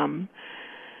murdered.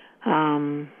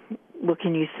 What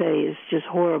can you say is just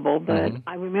horrible. But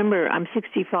I remember, I'm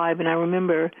 65, and I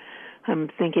remember, I'm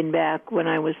thinking back when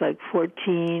I was like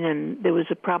 14, and there was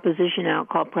a proposition out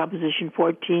called Proposition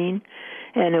 14,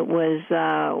 and it was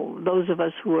those of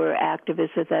us who were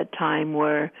activists at that time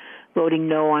were voting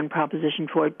no on Proposition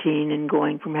 14 and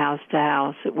going from house to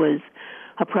house. It was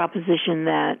a proposition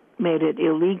that made it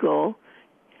illegal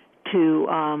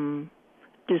to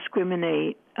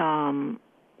discriminate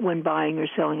when buying or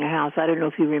selling a house. I don't know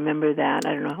if you remember that.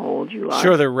 I don't know how old you are.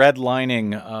 Sure, the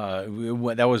redlining,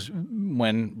 that was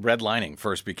when redlining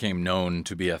first became known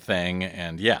to be a thing,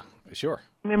 and yeah, sure.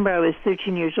 I remember I was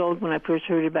 13 years old when I first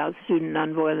heard about Student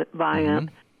Nonviolent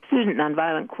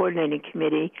Coordinating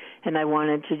Committee, and I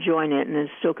wanted to join it, and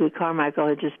then Stokely Carmichael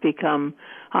had just become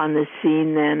on the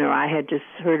scene then, or I had just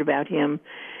heard about him.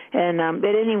 And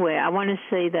but anyway, I want to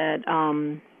say that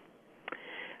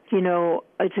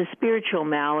it's a spiritual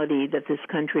malady that this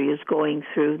country is going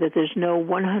through, that there's no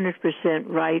 100%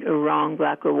 right or wrong,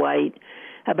 black or white,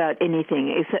 about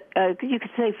anything. You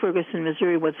could say Ferguson,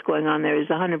 Missouri, what's going on there is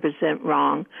 100%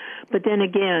 wrong. But then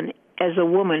again, as a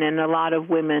woman, and a lot of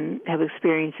women have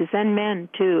experiences, and men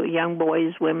too, young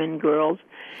boys, women, girls,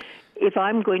 if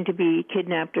I'm going to be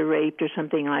kidnapped or raped or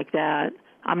something like that,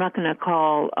 I'm not going to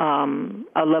call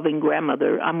a loving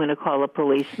grandmother. I'm going to call a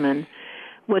policeman.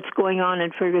 What's going on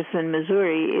in Ferguson,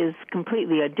 Missouri is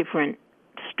completely a different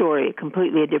story,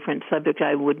 completely a different subject.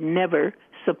 I would never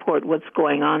support what's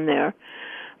going on there.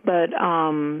 But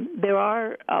there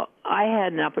are, I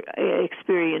had an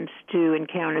experience to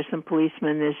encounter some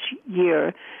policemen this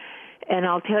year, and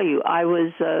I'll tell you, I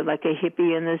was like a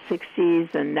hippie in the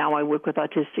 60s, and now I work with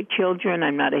autistic children.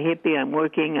 I'm not a hippie. I'm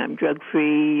working. I'm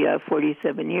drug-free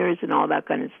 47 years and all that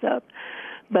kind of stuff.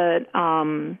 But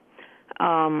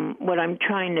what I'm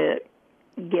trying to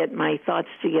get my thoughts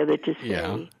together to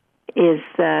say is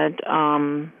that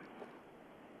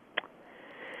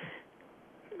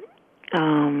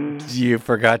You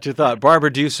forgot your thought.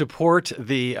 Barbara, do you support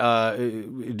the,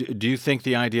 do you think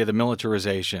the idea of the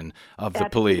militarization of the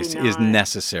police is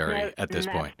necessary at this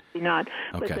point? Not.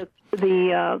 Okay. But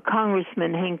the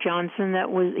Congressman Hank Johnson,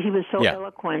 he was so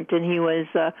eloquent, and he was,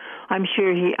 I'm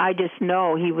sure I just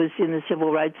know he was in the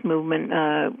civil rights movement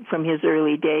from his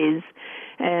early days.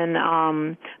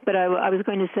 And but I was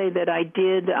going to say that I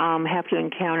did have to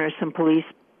encounter some police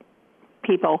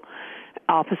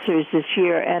officers this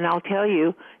year, and I'll tell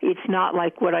you, it's not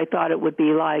like what I thought it would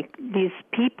be like. These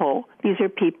are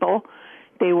people,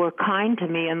 they were kind to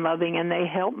me and loving, and they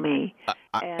helped me.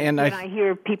 And when I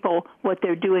hear people, what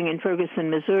they're doing in Ferguson,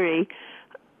 Missouri,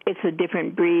 it's a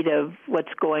different breed of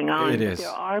what's going on. It is. There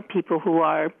are people who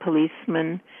are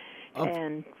policemen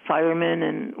and firemen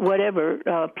and whatever,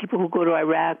 people who go to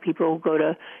Iraq, people who go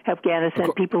to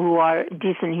Afghanistan, people who are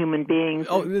decent human beings.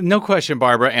 Oh, no question,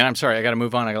 Barbara. And I'm sorry, I got to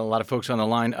move on. I got a lot of folks on the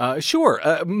line. Sure,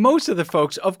 most of the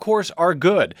folks, of course, are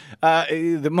good.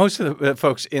 Most of the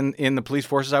folks in the police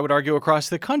forces, I would argue, across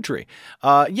the country.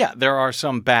 Yeah, there are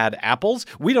some bad apples.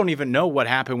 We don't even know what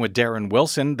happened with Darren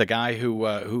Wilson, the guy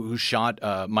who shot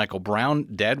Michael Brown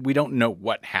dead. We don't know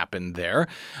what happened there.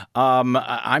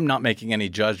 I'm not making any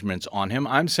judgments on him.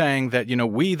 I'm saying that,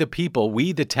 we the people,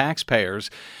 we the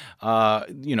taxpayers,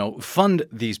 fund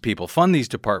these people, fund these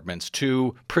departments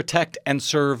to protect and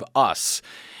serve us.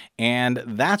 And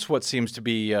that's what seems to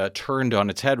be turned on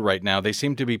its head right now. They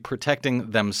seem to be protecting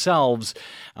themselves,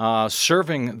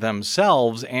 serving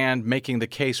themselves, and making the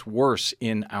case worse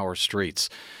in our streets.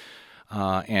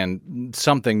 And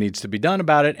something needs to be done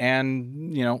about it.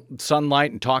 And,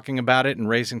 sunlight and talking about it and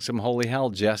raising some holy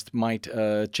hell just might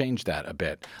change that a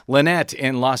bit. Lynette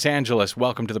in Los Angeles,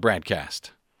 welcome to the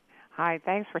BradCast. Hi,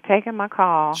 thanks for taking my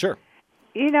call. Sure.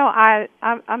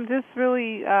 I'm just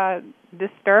really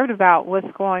disturbed about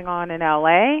what's going on in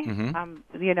L.A.,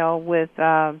 with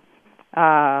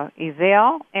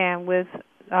Ezell and with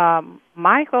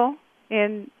Michael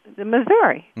in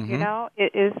Missouri. Mm-hmm.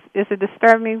 It's a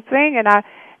disturbing thing, and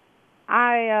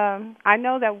I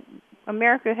know that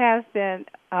America has been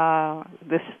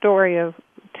the story of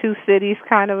two cities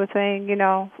kind of a thing,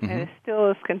 Mm-hmm. and it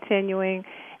still is continuing,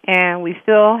 and we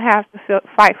still have to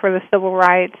fight for the civil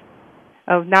rights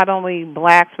of not only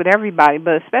blacks but everybody,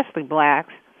 but especially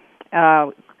blacks.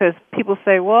 Because people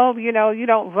say, well, you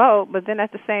don't vote, but then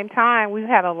at the same time, we've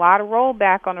had a lot of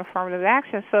rollback on affirmative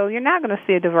action, so you're not going to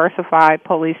see a diversified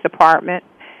police department,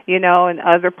 in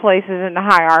other places in the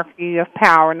hierarchy of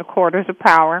power, in the quarters of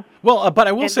power. Well, but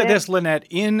I will say this, Lynette,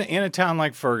 in a town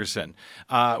like Ferguson,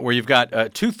 where you've got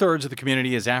 2/3 of the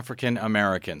community is African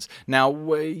Americans. Now,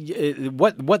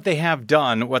 what they have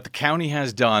done, what the county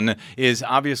has done, is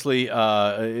obviously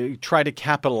try to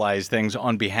capitalize things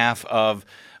on behalf of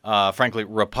frankly,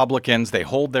 Republicans. They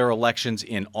hold their elections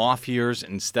in off years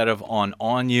instead of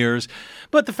on years.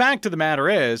 But the fact of the matter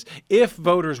is, if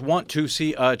voters want to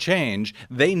see a change,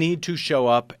 they need to show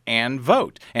up and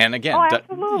vote. And again,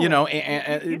 absolutely. You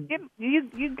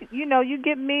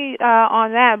get me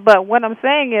on that. But what I'm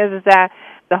saying is that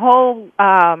the whole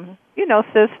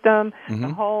system, mm-hmm.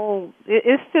 the whole,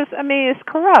 it's just, it's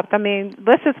corrupt.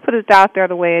 Let's just put it out there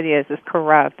the way it is. It's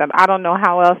corrupt. I don't know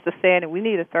how else to say it. And we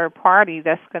need a third party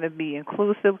that's going to be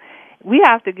inclusive. We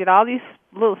have to get all these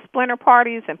little splinter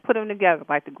parties and put them together,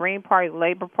 like the Green Party, the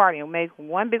Labor Party, and make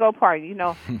one big old party.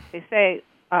 They say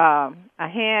a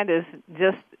hand is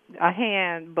just a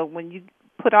hand, but when you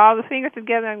put all the fingers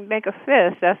together and make a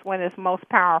fist, that's when it's most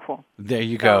powerful. There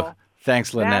you go.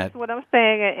 Thanks, Lynette. That's what I'm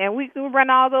saying. And we can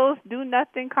run all those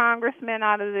do-nothing congressmen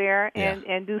out of there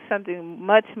and do something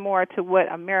much more to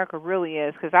what America really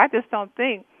is. Because I just don't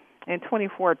think in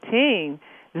 2014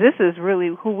 this is really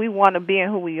who we want to be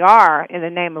and who we are. In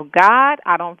the name of God,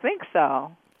 I don't think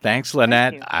so. Thanks,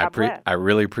 Lynette. Thank I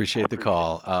really appreciate the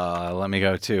call. Let me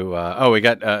go to, we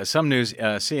got some news.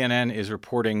 CNN is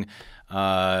reporting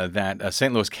that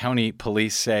St. Louis County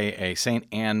Police say a St.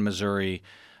 Anne, Missouri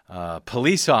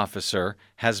police officer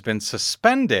has been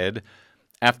suspended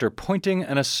after pointing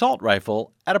an assault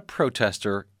rifle at a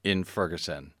protester in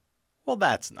Ferguson. Well,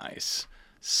 that's nice.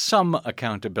 Some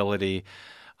accountability.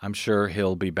 I'm sure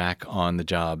he'll be back on the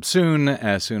job soon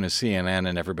as CNN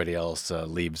and everybody else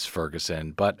leaves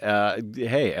Ferguson. But,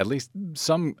 hey, at least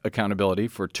some accountability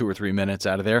for 2 or 3 minutes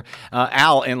out of there.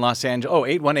 Al in Los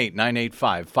Angeles.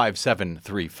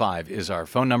 818-985-5735 is our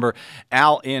phone number.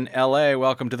 Al in L.A.,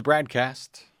 welcome to the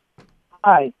BradCast.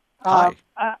 Hi. Hi.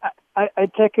 I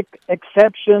take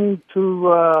exception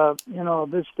to,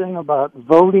 this thing about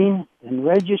voting and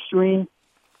registering.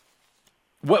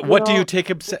 What do you take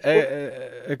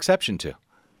exception to?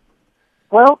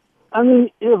 Well, I mean,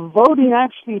 if voting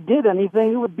actually did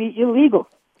anything, it would be illegal.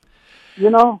 You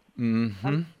know?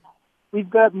 Mm-hmm. We've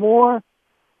got more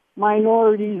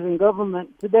minorities in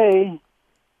government today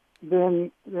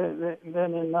than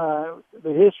in the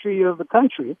history of the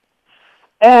country.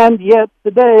 And yet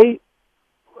today,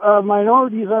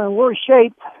 minorities are in worse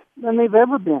shape than they've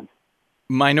ever been.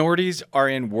 Minorities are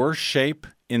in worse shape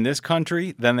in this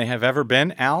country than they have ever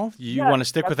been. Al, you want to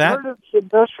stick with that? Heard of the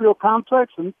industrial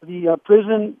complex, the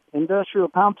prison industrial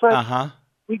complex? Uh-huh.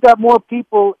 We got more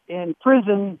people in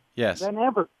prison than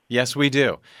ever. Yes, we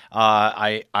do.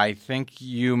 I think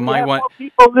you might want more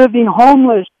people living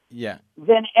homeless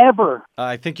than ever.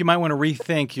 I think you might want to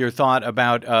rethink your thought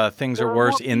about things are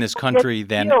worse in this country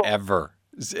than ever.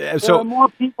 There are more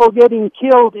people getting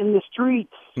killed in the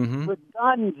streets with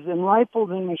guns and rifles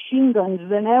and machine guns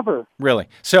than ever. Really?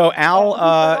 So, Al,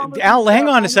 hang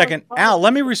on a second. Al,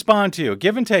 let me respond to you.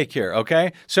 Give and take here,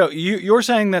 okay? So you're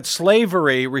saying that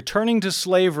slavery, returning to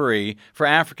slavery for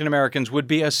African Americans would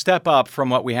be a step up from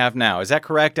what we have now. Is that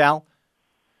correct, Al?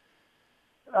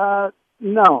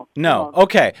 No. No.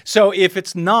 Okay. So if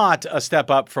it's not a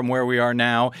step up from where we are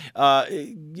now,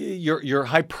 your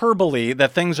hyperbole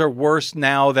that things are worse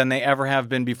now than they ever have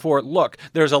been before. Look,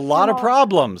 there's a lot of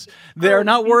problems. They're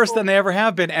not worse than they ever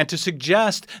have been. And to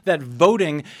suggest that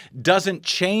voting doesn't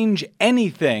change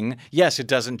anything, yes, it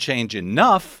doesn't change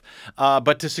enough,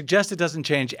 but to suggest it doesn't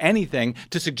change anything,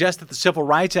 to suggest that the Civil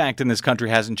Rights Act in this country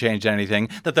hasn't changed anything,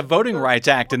 that the Voting Rights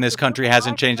Act in this country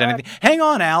hasn't changed anything. Hang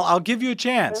on, Al. I'll give you a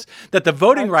chance. That the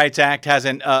Voting Rights Act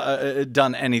hasn't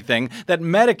done anything, that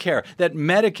Medicare, that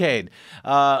Medicaid,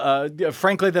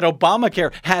 frankly, that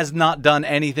Obamacare has not done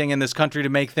anything in this country to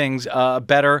make things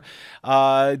better,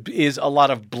 is a lot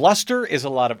of bluster, is a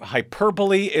lot of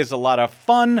hyperbole, is a lot of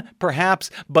fun, perhaps,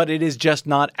 but it is just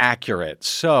not accurate.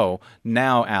 So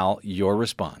now, Al, your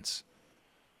response.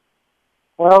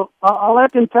 Well, all I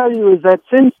can tell you is that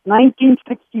since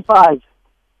 1965,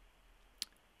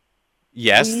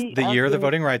 yes, the year the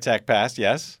Voting Rights Act passed,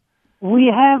 yes.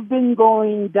 We have been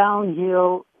going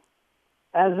downhill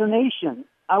as a nation.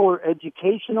 Our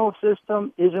educational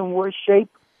system is in worse shape.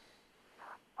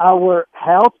 Our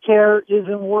health care is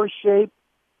in worse shape.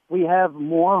 We have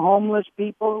more homeless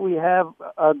people. We have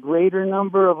a greater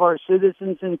number of our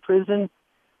citizens in prison.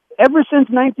 Ever since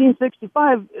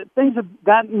 1965, things have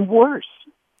gotten worse.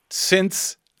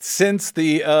 Since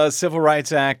the Civil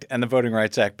Rights Act and the Voting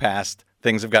Rights Act passed,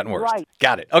 things have gotten worse. Right.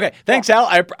 Got it. Okay. Thanks, Al.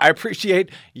 I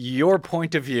appreciate your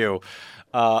point of view.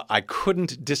 I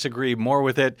couldn't disagree more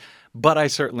with it, but I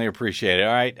certainly appreciate it.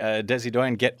 All right, Desi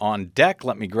Doyen, get on deck.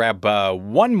 Let me grab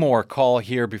one more call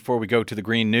here before we go to the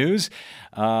Green News.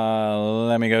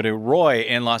 Let me go to Roy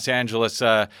in Los Angeles.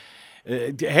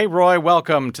 Hey, Roy,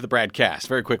 welcome to the BradCast.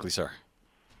 Very quickly, sir.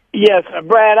 Yes,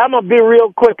 Brad, I'm going to be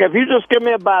real quick. If you just give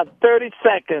me about 30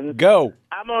 seconds. Go.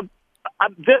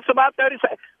 I'm just about 30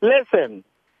 seconds. Listen,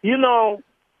 you know,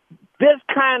 this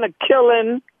kind of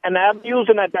killing, and I'm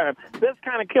using that term, this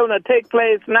kind of killing that takes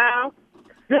place now,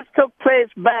 this took place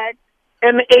back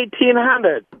in the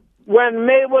 1800s when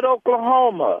Maywood,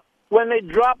 Oklahoma, when they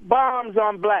dropped bombs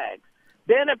on blacks.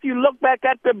 Then if you look back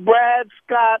at the Brad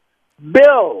Scott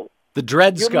bill. The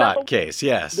Dred Scott case,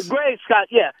 yes. The Dred Scott,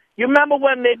 yeah. You remember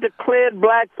when they declared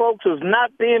black folks as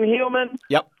not being human?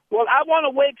 Yep. Well, I want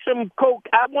to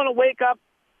wake up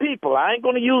people. I ain't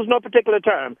going to use no particular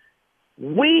term.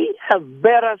 We have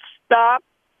better stop,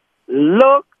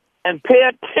 look, and pay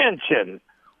attention.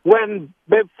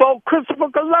 Before Christopher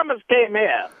Columbus came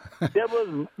here, there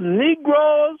was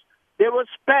Negroes, there were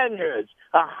Spaniards,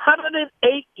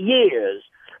 108 years.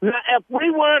 Now, if we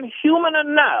weren't human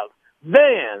enough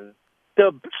then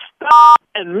to stop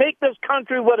and make this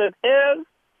country what it is,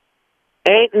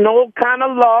 ain't no kind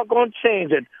of law going to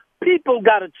change it. People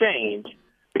got to change.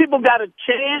 People got to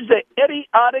change their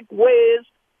idiotic ways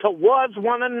towards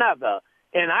one another.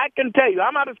 And I can tell you,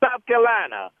 I'm out of South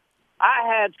Carolina. I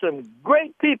had some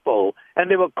great people, and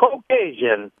they were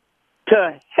Caucasian,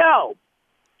 to help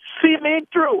see me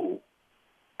through.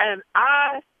 And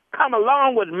I come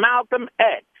along with Malcolm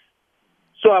X.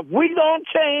 So if we don't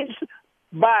change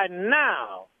by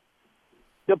now,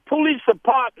 the police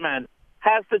department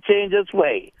has to change its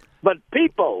way. But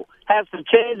people has to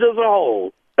change as a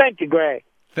whole. Thank you, Greg.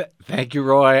 Thank you,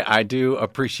 Roy. I do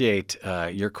appreciate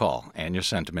your call and your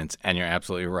sentiments, and you're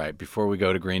absolutely right. Before we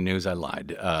go to Green News, I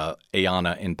lied.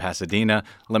 Ayana in Pasadena,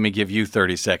 let me give you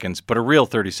 30 seconds, but a real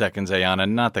 30 seconds, Ayana,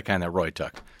 not the kind that Roy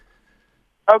took.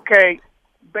 Okay.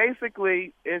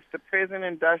 Basically, it's the prison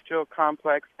industrial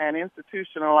complex and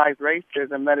institutionalized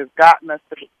racism that has gotten us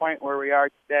to the point where we are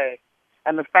today.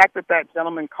 And the fact that that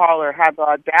gentleman caller had the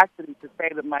audacity to say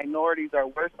that minorities are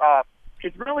worse off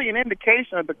is really an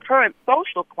indication of the current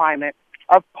social climate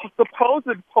of supposed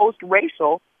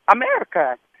post-racial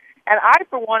America. And I,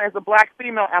 for one, as a black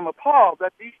female, am appalled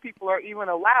that these people are even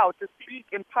allowed to speak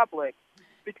in public,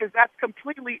 because that's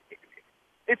completely,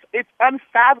 it's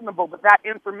unfathomable that that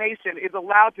information is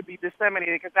allowed to be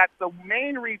disseminated, because that's the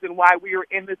main reason why we are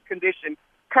in this condition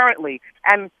currently.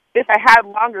 And if I had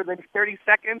longer than 30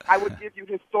 seconds, I would give you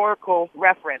historical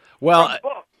reference from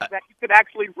books that you could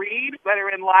actually read that are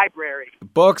in libraries.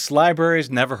 Books, libraries,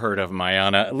 never heard of them,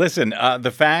 Ayanna. Listen,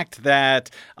 the fact that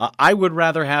I would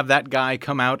rather have that guy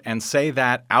come out and say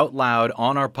that out loud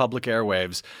on our public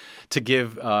airwaves to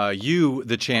give you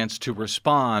the chance to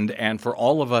respond and for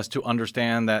all of us to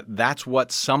understand that that's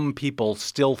what some people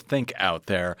still think out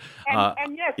there.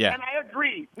 And yes, yeah. and I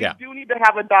agree. We Yeah. do need to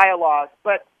have a dialogue,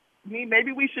 but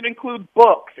maybe we should include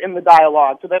books in the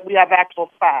dialogue so that we have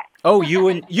actual facts. Oh, you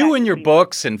and your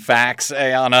books and facts,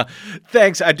 Ayanna.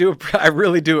 Thanks. I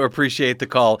really do appreciate the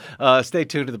call. Stay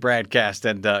tuned to the BradCast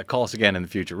and call us again in the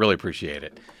future. Really appreciate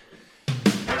it.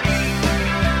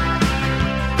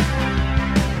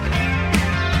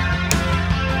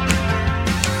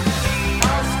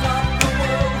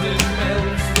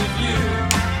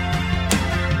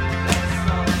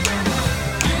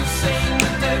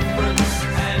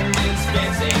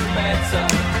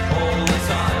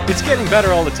 It's getting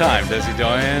better all the time, Desi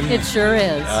Doyen. It sure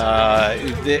is.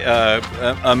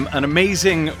 An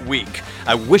amazing week.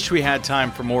 I wish we had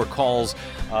time for more calls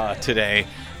today,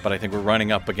 but I think we're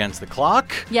running up against the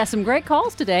clock. Yeah, some great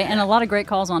calls today, and a lot of great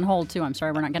calls on hold, too. I'm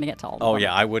sorry, we're not going to get to all of them. Oh,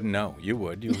 yeah, I wouldn't know. You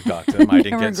would. You would talk to them. I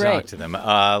didn't get to talk to them.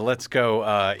 Let's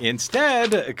go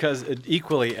instead, because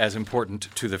equally as important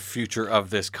to the future of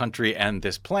this country and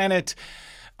this planet,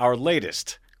 our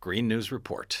latest Green News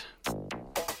Report.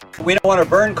 We don't want to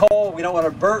burn coal, we don't want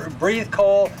to breathe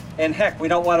coal, and heck, we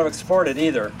don't want to export it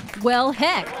either. Well,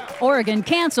 heck, Oregon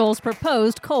cancels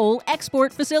proposed coal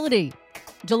export facility.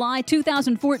 July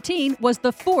 2014 was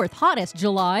the fourth hottest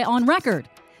July on record.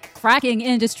 Fracking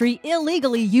industry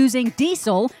illegally using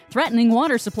diesel, threatening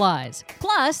water supplies.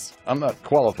 Plus, I'm not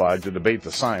qualified to debate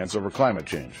the science over climate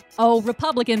change. Oh,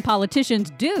 Republican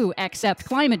politicians do accept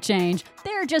climate change.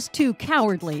 They're just too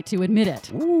cowardly to admit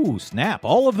it. Ooh, snap.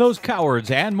 All of those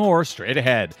cowards and more straight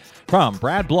ahead. From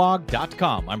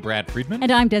BradBlog.com, I'm Brad Friedman.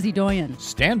 And I'm Desi Doyen.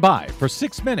 Stand by for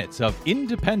 6 minutes of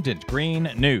independent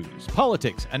green news,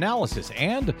 politics, analysis,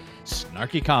 and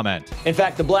snarky comment. In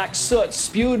fact, the black soot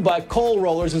spewed by coal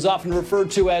rollers is often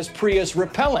referred to as Prius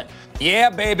repellent. Yeah,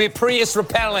 baby, Prius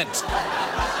repellent.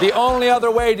 The only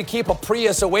other way to keep a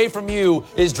Prius away from you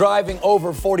is driving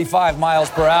over 45 miles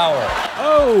per hour.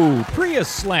 Oh, Prius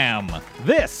slam.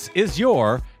 This is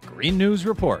your Green News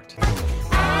Report.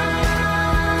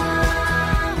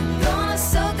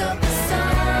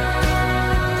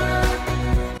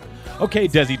 Okay,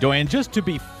 Desi Doyen, just to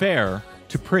be fair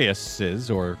to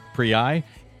Priuses or Prii,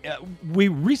 we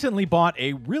recently bought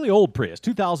a really old Prius,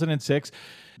 2006,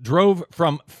 drove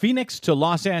from Phoenix to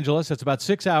Los Angeles. That's about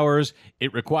 6 hours.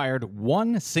 It required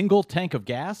one single tank of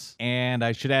gas, and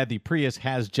I should add the Prius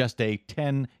has just a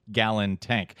 10-gallon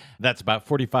tank. That's about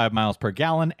 45 miles per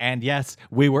gallon, and yes,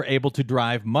 we were able to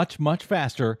drive much, much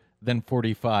faster than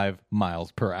 45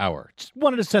 miles per hour. Just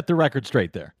wanted to set the record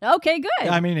straight there. Okay, good.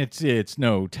 I mean, it's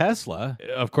no Tesla.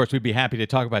 Of course, we'd be happy to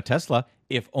talk about Tesla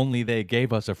if only they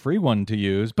gave us a free one to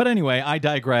use. But anyway, I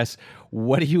digress.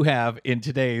 What do you have in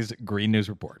today's Green News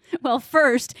Report? Well,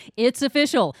 first, it's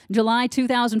official. July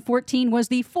 2014 was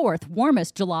the fourth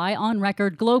warmest July on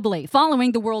record globally,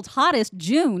 following the world's hottest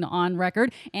June on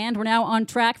record. And we're now on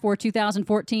track for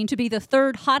 2014 to be the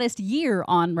third hottest year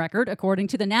on record, according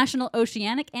to the National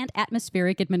Oceanic and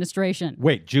Atmospheric Administration.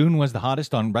 Wait, June was the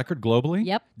hottest on record globally?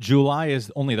 Yep. July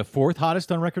is only the fourth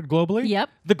hottest on record globally? Yep.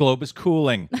 The globe is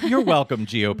cooling. You're welcome,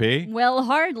 GOP. Well,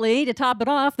 hardly. To top it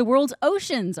off, the world's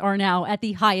oceans are now at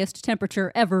the highest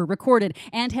temperature ever recorded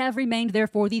and have remained there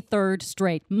for the third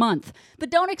straight month. But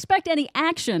don't expect any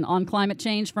action on climate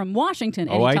change from Washington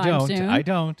anytime soon. I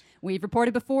don't. We've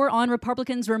reported before on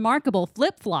Republicans' remarkable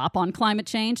flip-flop on climate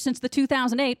change since the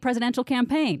 2008 presidential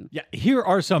campaign. Yeah, here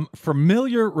are some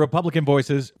familiar Republican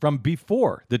voices from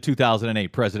before the 2008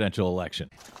 presidential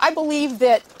election. I believe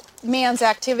that man's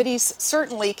activities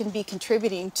certainly can be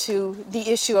contributing to the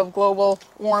issue of global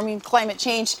warming, climate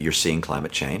change. You're seeing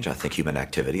climate change. I think human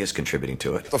activity is contributing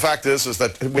to it. The fact is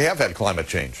that we have had climate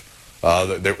change.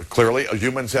 Clearly,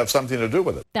 humans have something to do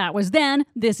with it. That was then.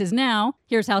 This is now.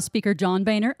 Here's House Speaker John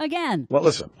Boehner again. Well,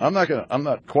 listen, I'm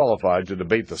not qualified to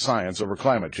debate the science over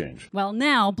climate change. Well,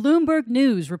 now Bloomberg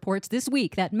News reports this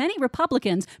week that many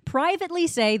Republicans privately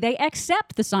say they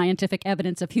accept the scientific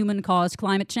evidence of human-caused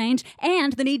climate change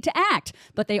and the need to act,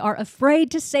 but they are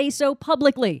afraid to say so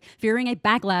publicly, fearing a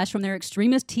backlash from their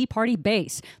extremist Tea Party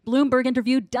base. Bloomberg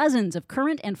interviewed dozens of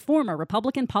current and former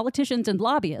Republican politicians and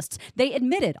lobbyists. They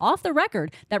admitted off the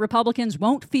record that Republicans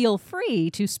won't feel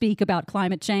free to speak about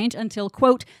climate change until,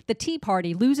 quote, the Tea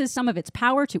Party loses some of its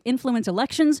power to influence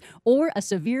elections or a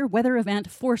severe weather event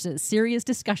forces serious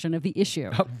discussion of the issue.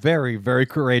 Very, very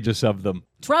courageous of them.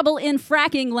 Trouble in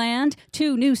fracking land.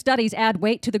 2 new studies add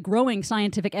weight to the growing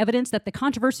scientific evidence that the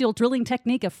controversial drilling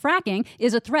technique of fracking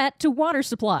is a threat to water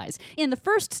supplies. In the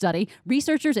first study,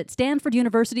 researchers at Stanford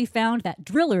University found that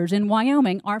drillers in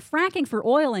Wyoming are fracking for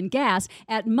oil and gas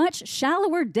at much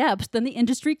shallower depths than the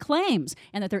industry claims,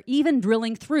 and that they're even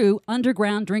drilling through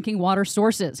underground drinking water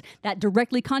sources. That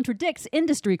directly contradicts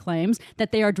industry claims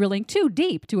that they are drilling too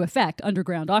deep to affect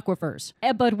underground aquifers.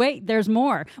 But wait, there's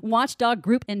more. Watchdog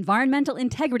group Environmental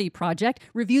Integrity Project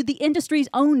reviewed the industry's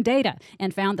own data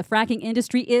and found the fracking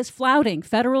industry is flouting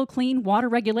federal clean water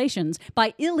regulations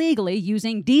by illegally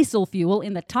using diesel fuel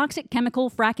in the toxic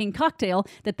chemical fracking cocktail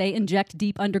that they inject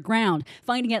deep underground,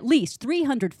 finding at least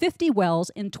 350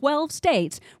 wells in 12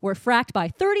 states were fracked by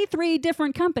 33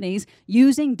 different companies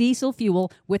using diesel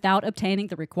fuel without obtaining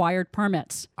the required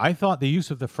permits. I thought the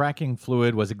use of the fracking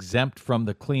fluid was exempt from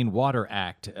the Clean Water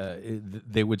Act.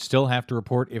 They would still have to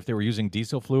report if they were using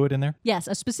diesel fluid in there? Yes,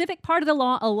 a specific part of the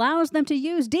law allows them to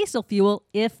use diesel fuel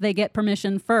if they get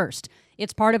permission first.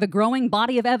 It's part of a growing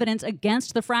body of evidence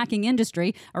against the fracking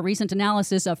industry. A recent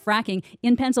analysis of fracking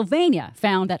in Pennsylvania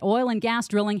found that oil and gas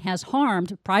drilling has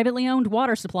harmed privately owned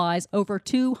water supplies over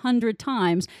 200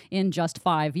 times in just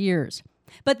 5 years.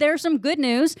 But there's some good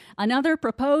news. Another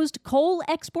proposed coal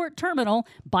export terminal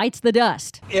bites the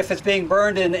dust. If it's being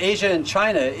burned in Asia and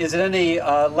China, is it any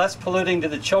less polluting to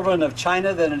the children of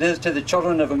China than it is to the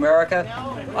children of America?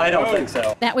 No. I don't think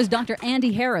so. That was Dr.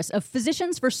 Andy Harris of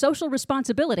Physicians for Social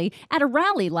Responsibility at a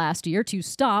rally last year to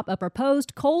stop a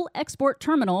proposed coal export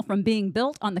terminal from being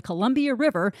built on the Columbia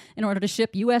River in order to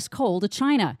ship U.S. coal to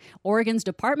China. Oregon's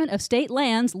Department of State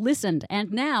Lands listened,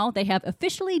 and now they have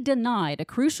officially denied a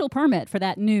crucial permit for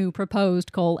that new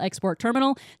proposed coal export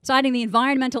terminal, citing the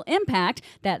environmental impact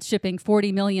that shipping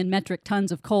 40 million metric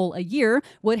tons of coal a year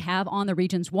would have on the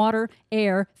region's water,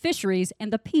 air, fisheries,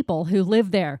 and the people who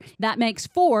live there. That makes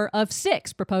 4 of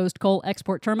 6 proposed coal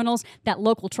export terminals that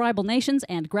local tribal nations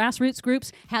and grassroots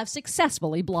groups have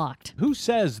successfully blocked. Who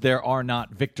says there are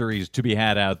not victories to be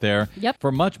had out there? Yep.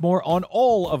 For much more on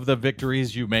all of the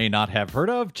victories you may not have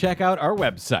heard of, check out our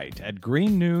website at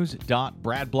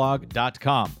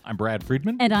greennews.bradblog.com. I'm Brad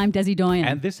Friedman. And I'm Desi Doyen.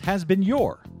 And this has been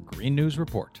your Green News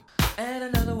Report. And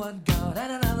another one gone,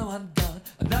 and another one gone.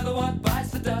 Another one bites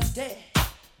the dust. Hey,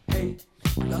 hey,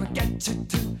 we're gonna get you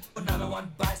too. Another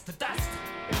one bites the dust.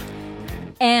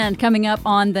 And coming up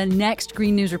on the next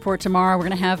Green News Report tomorrow, we're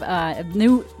going to have a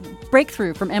new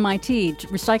breakthrough from MIT,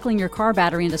 recycling your car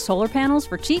battery into solar panels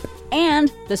for cheap,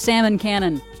 and the salmon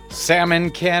cannon. Salmon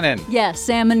cannon. Yes,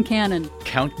 salmon cannon.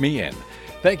 Count me in.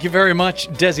 Thank you very much,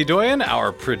 Desi Doyen,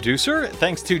 our producer.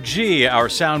 Thanks to G, our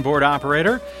soundboard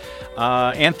operator.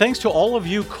 And thanks to all of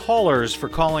you callers for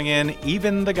calling in,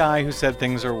 even the guy who said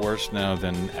things are worse now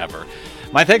than ever.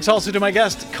 My thanks also to my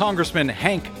guest, Congressman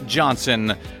Hank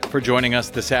Johnson, for joining us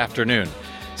this afternoon.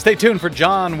 Stay tuned for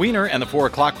John Wiener and the 4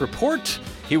 o'clock report.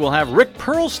 He will have Rick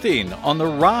Perlstein on the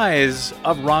rise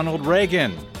of Ronald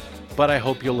Reagan. But I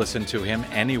hope you'll listen to him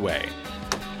anyway.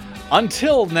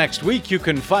 Until next week, you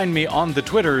can find me on the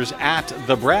Twitters at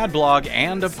the Brad Blog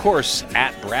and, of course,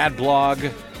 at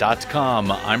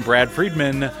bradblog.com. I'm Brad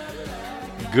Friedman.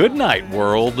 Good night,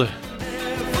 world.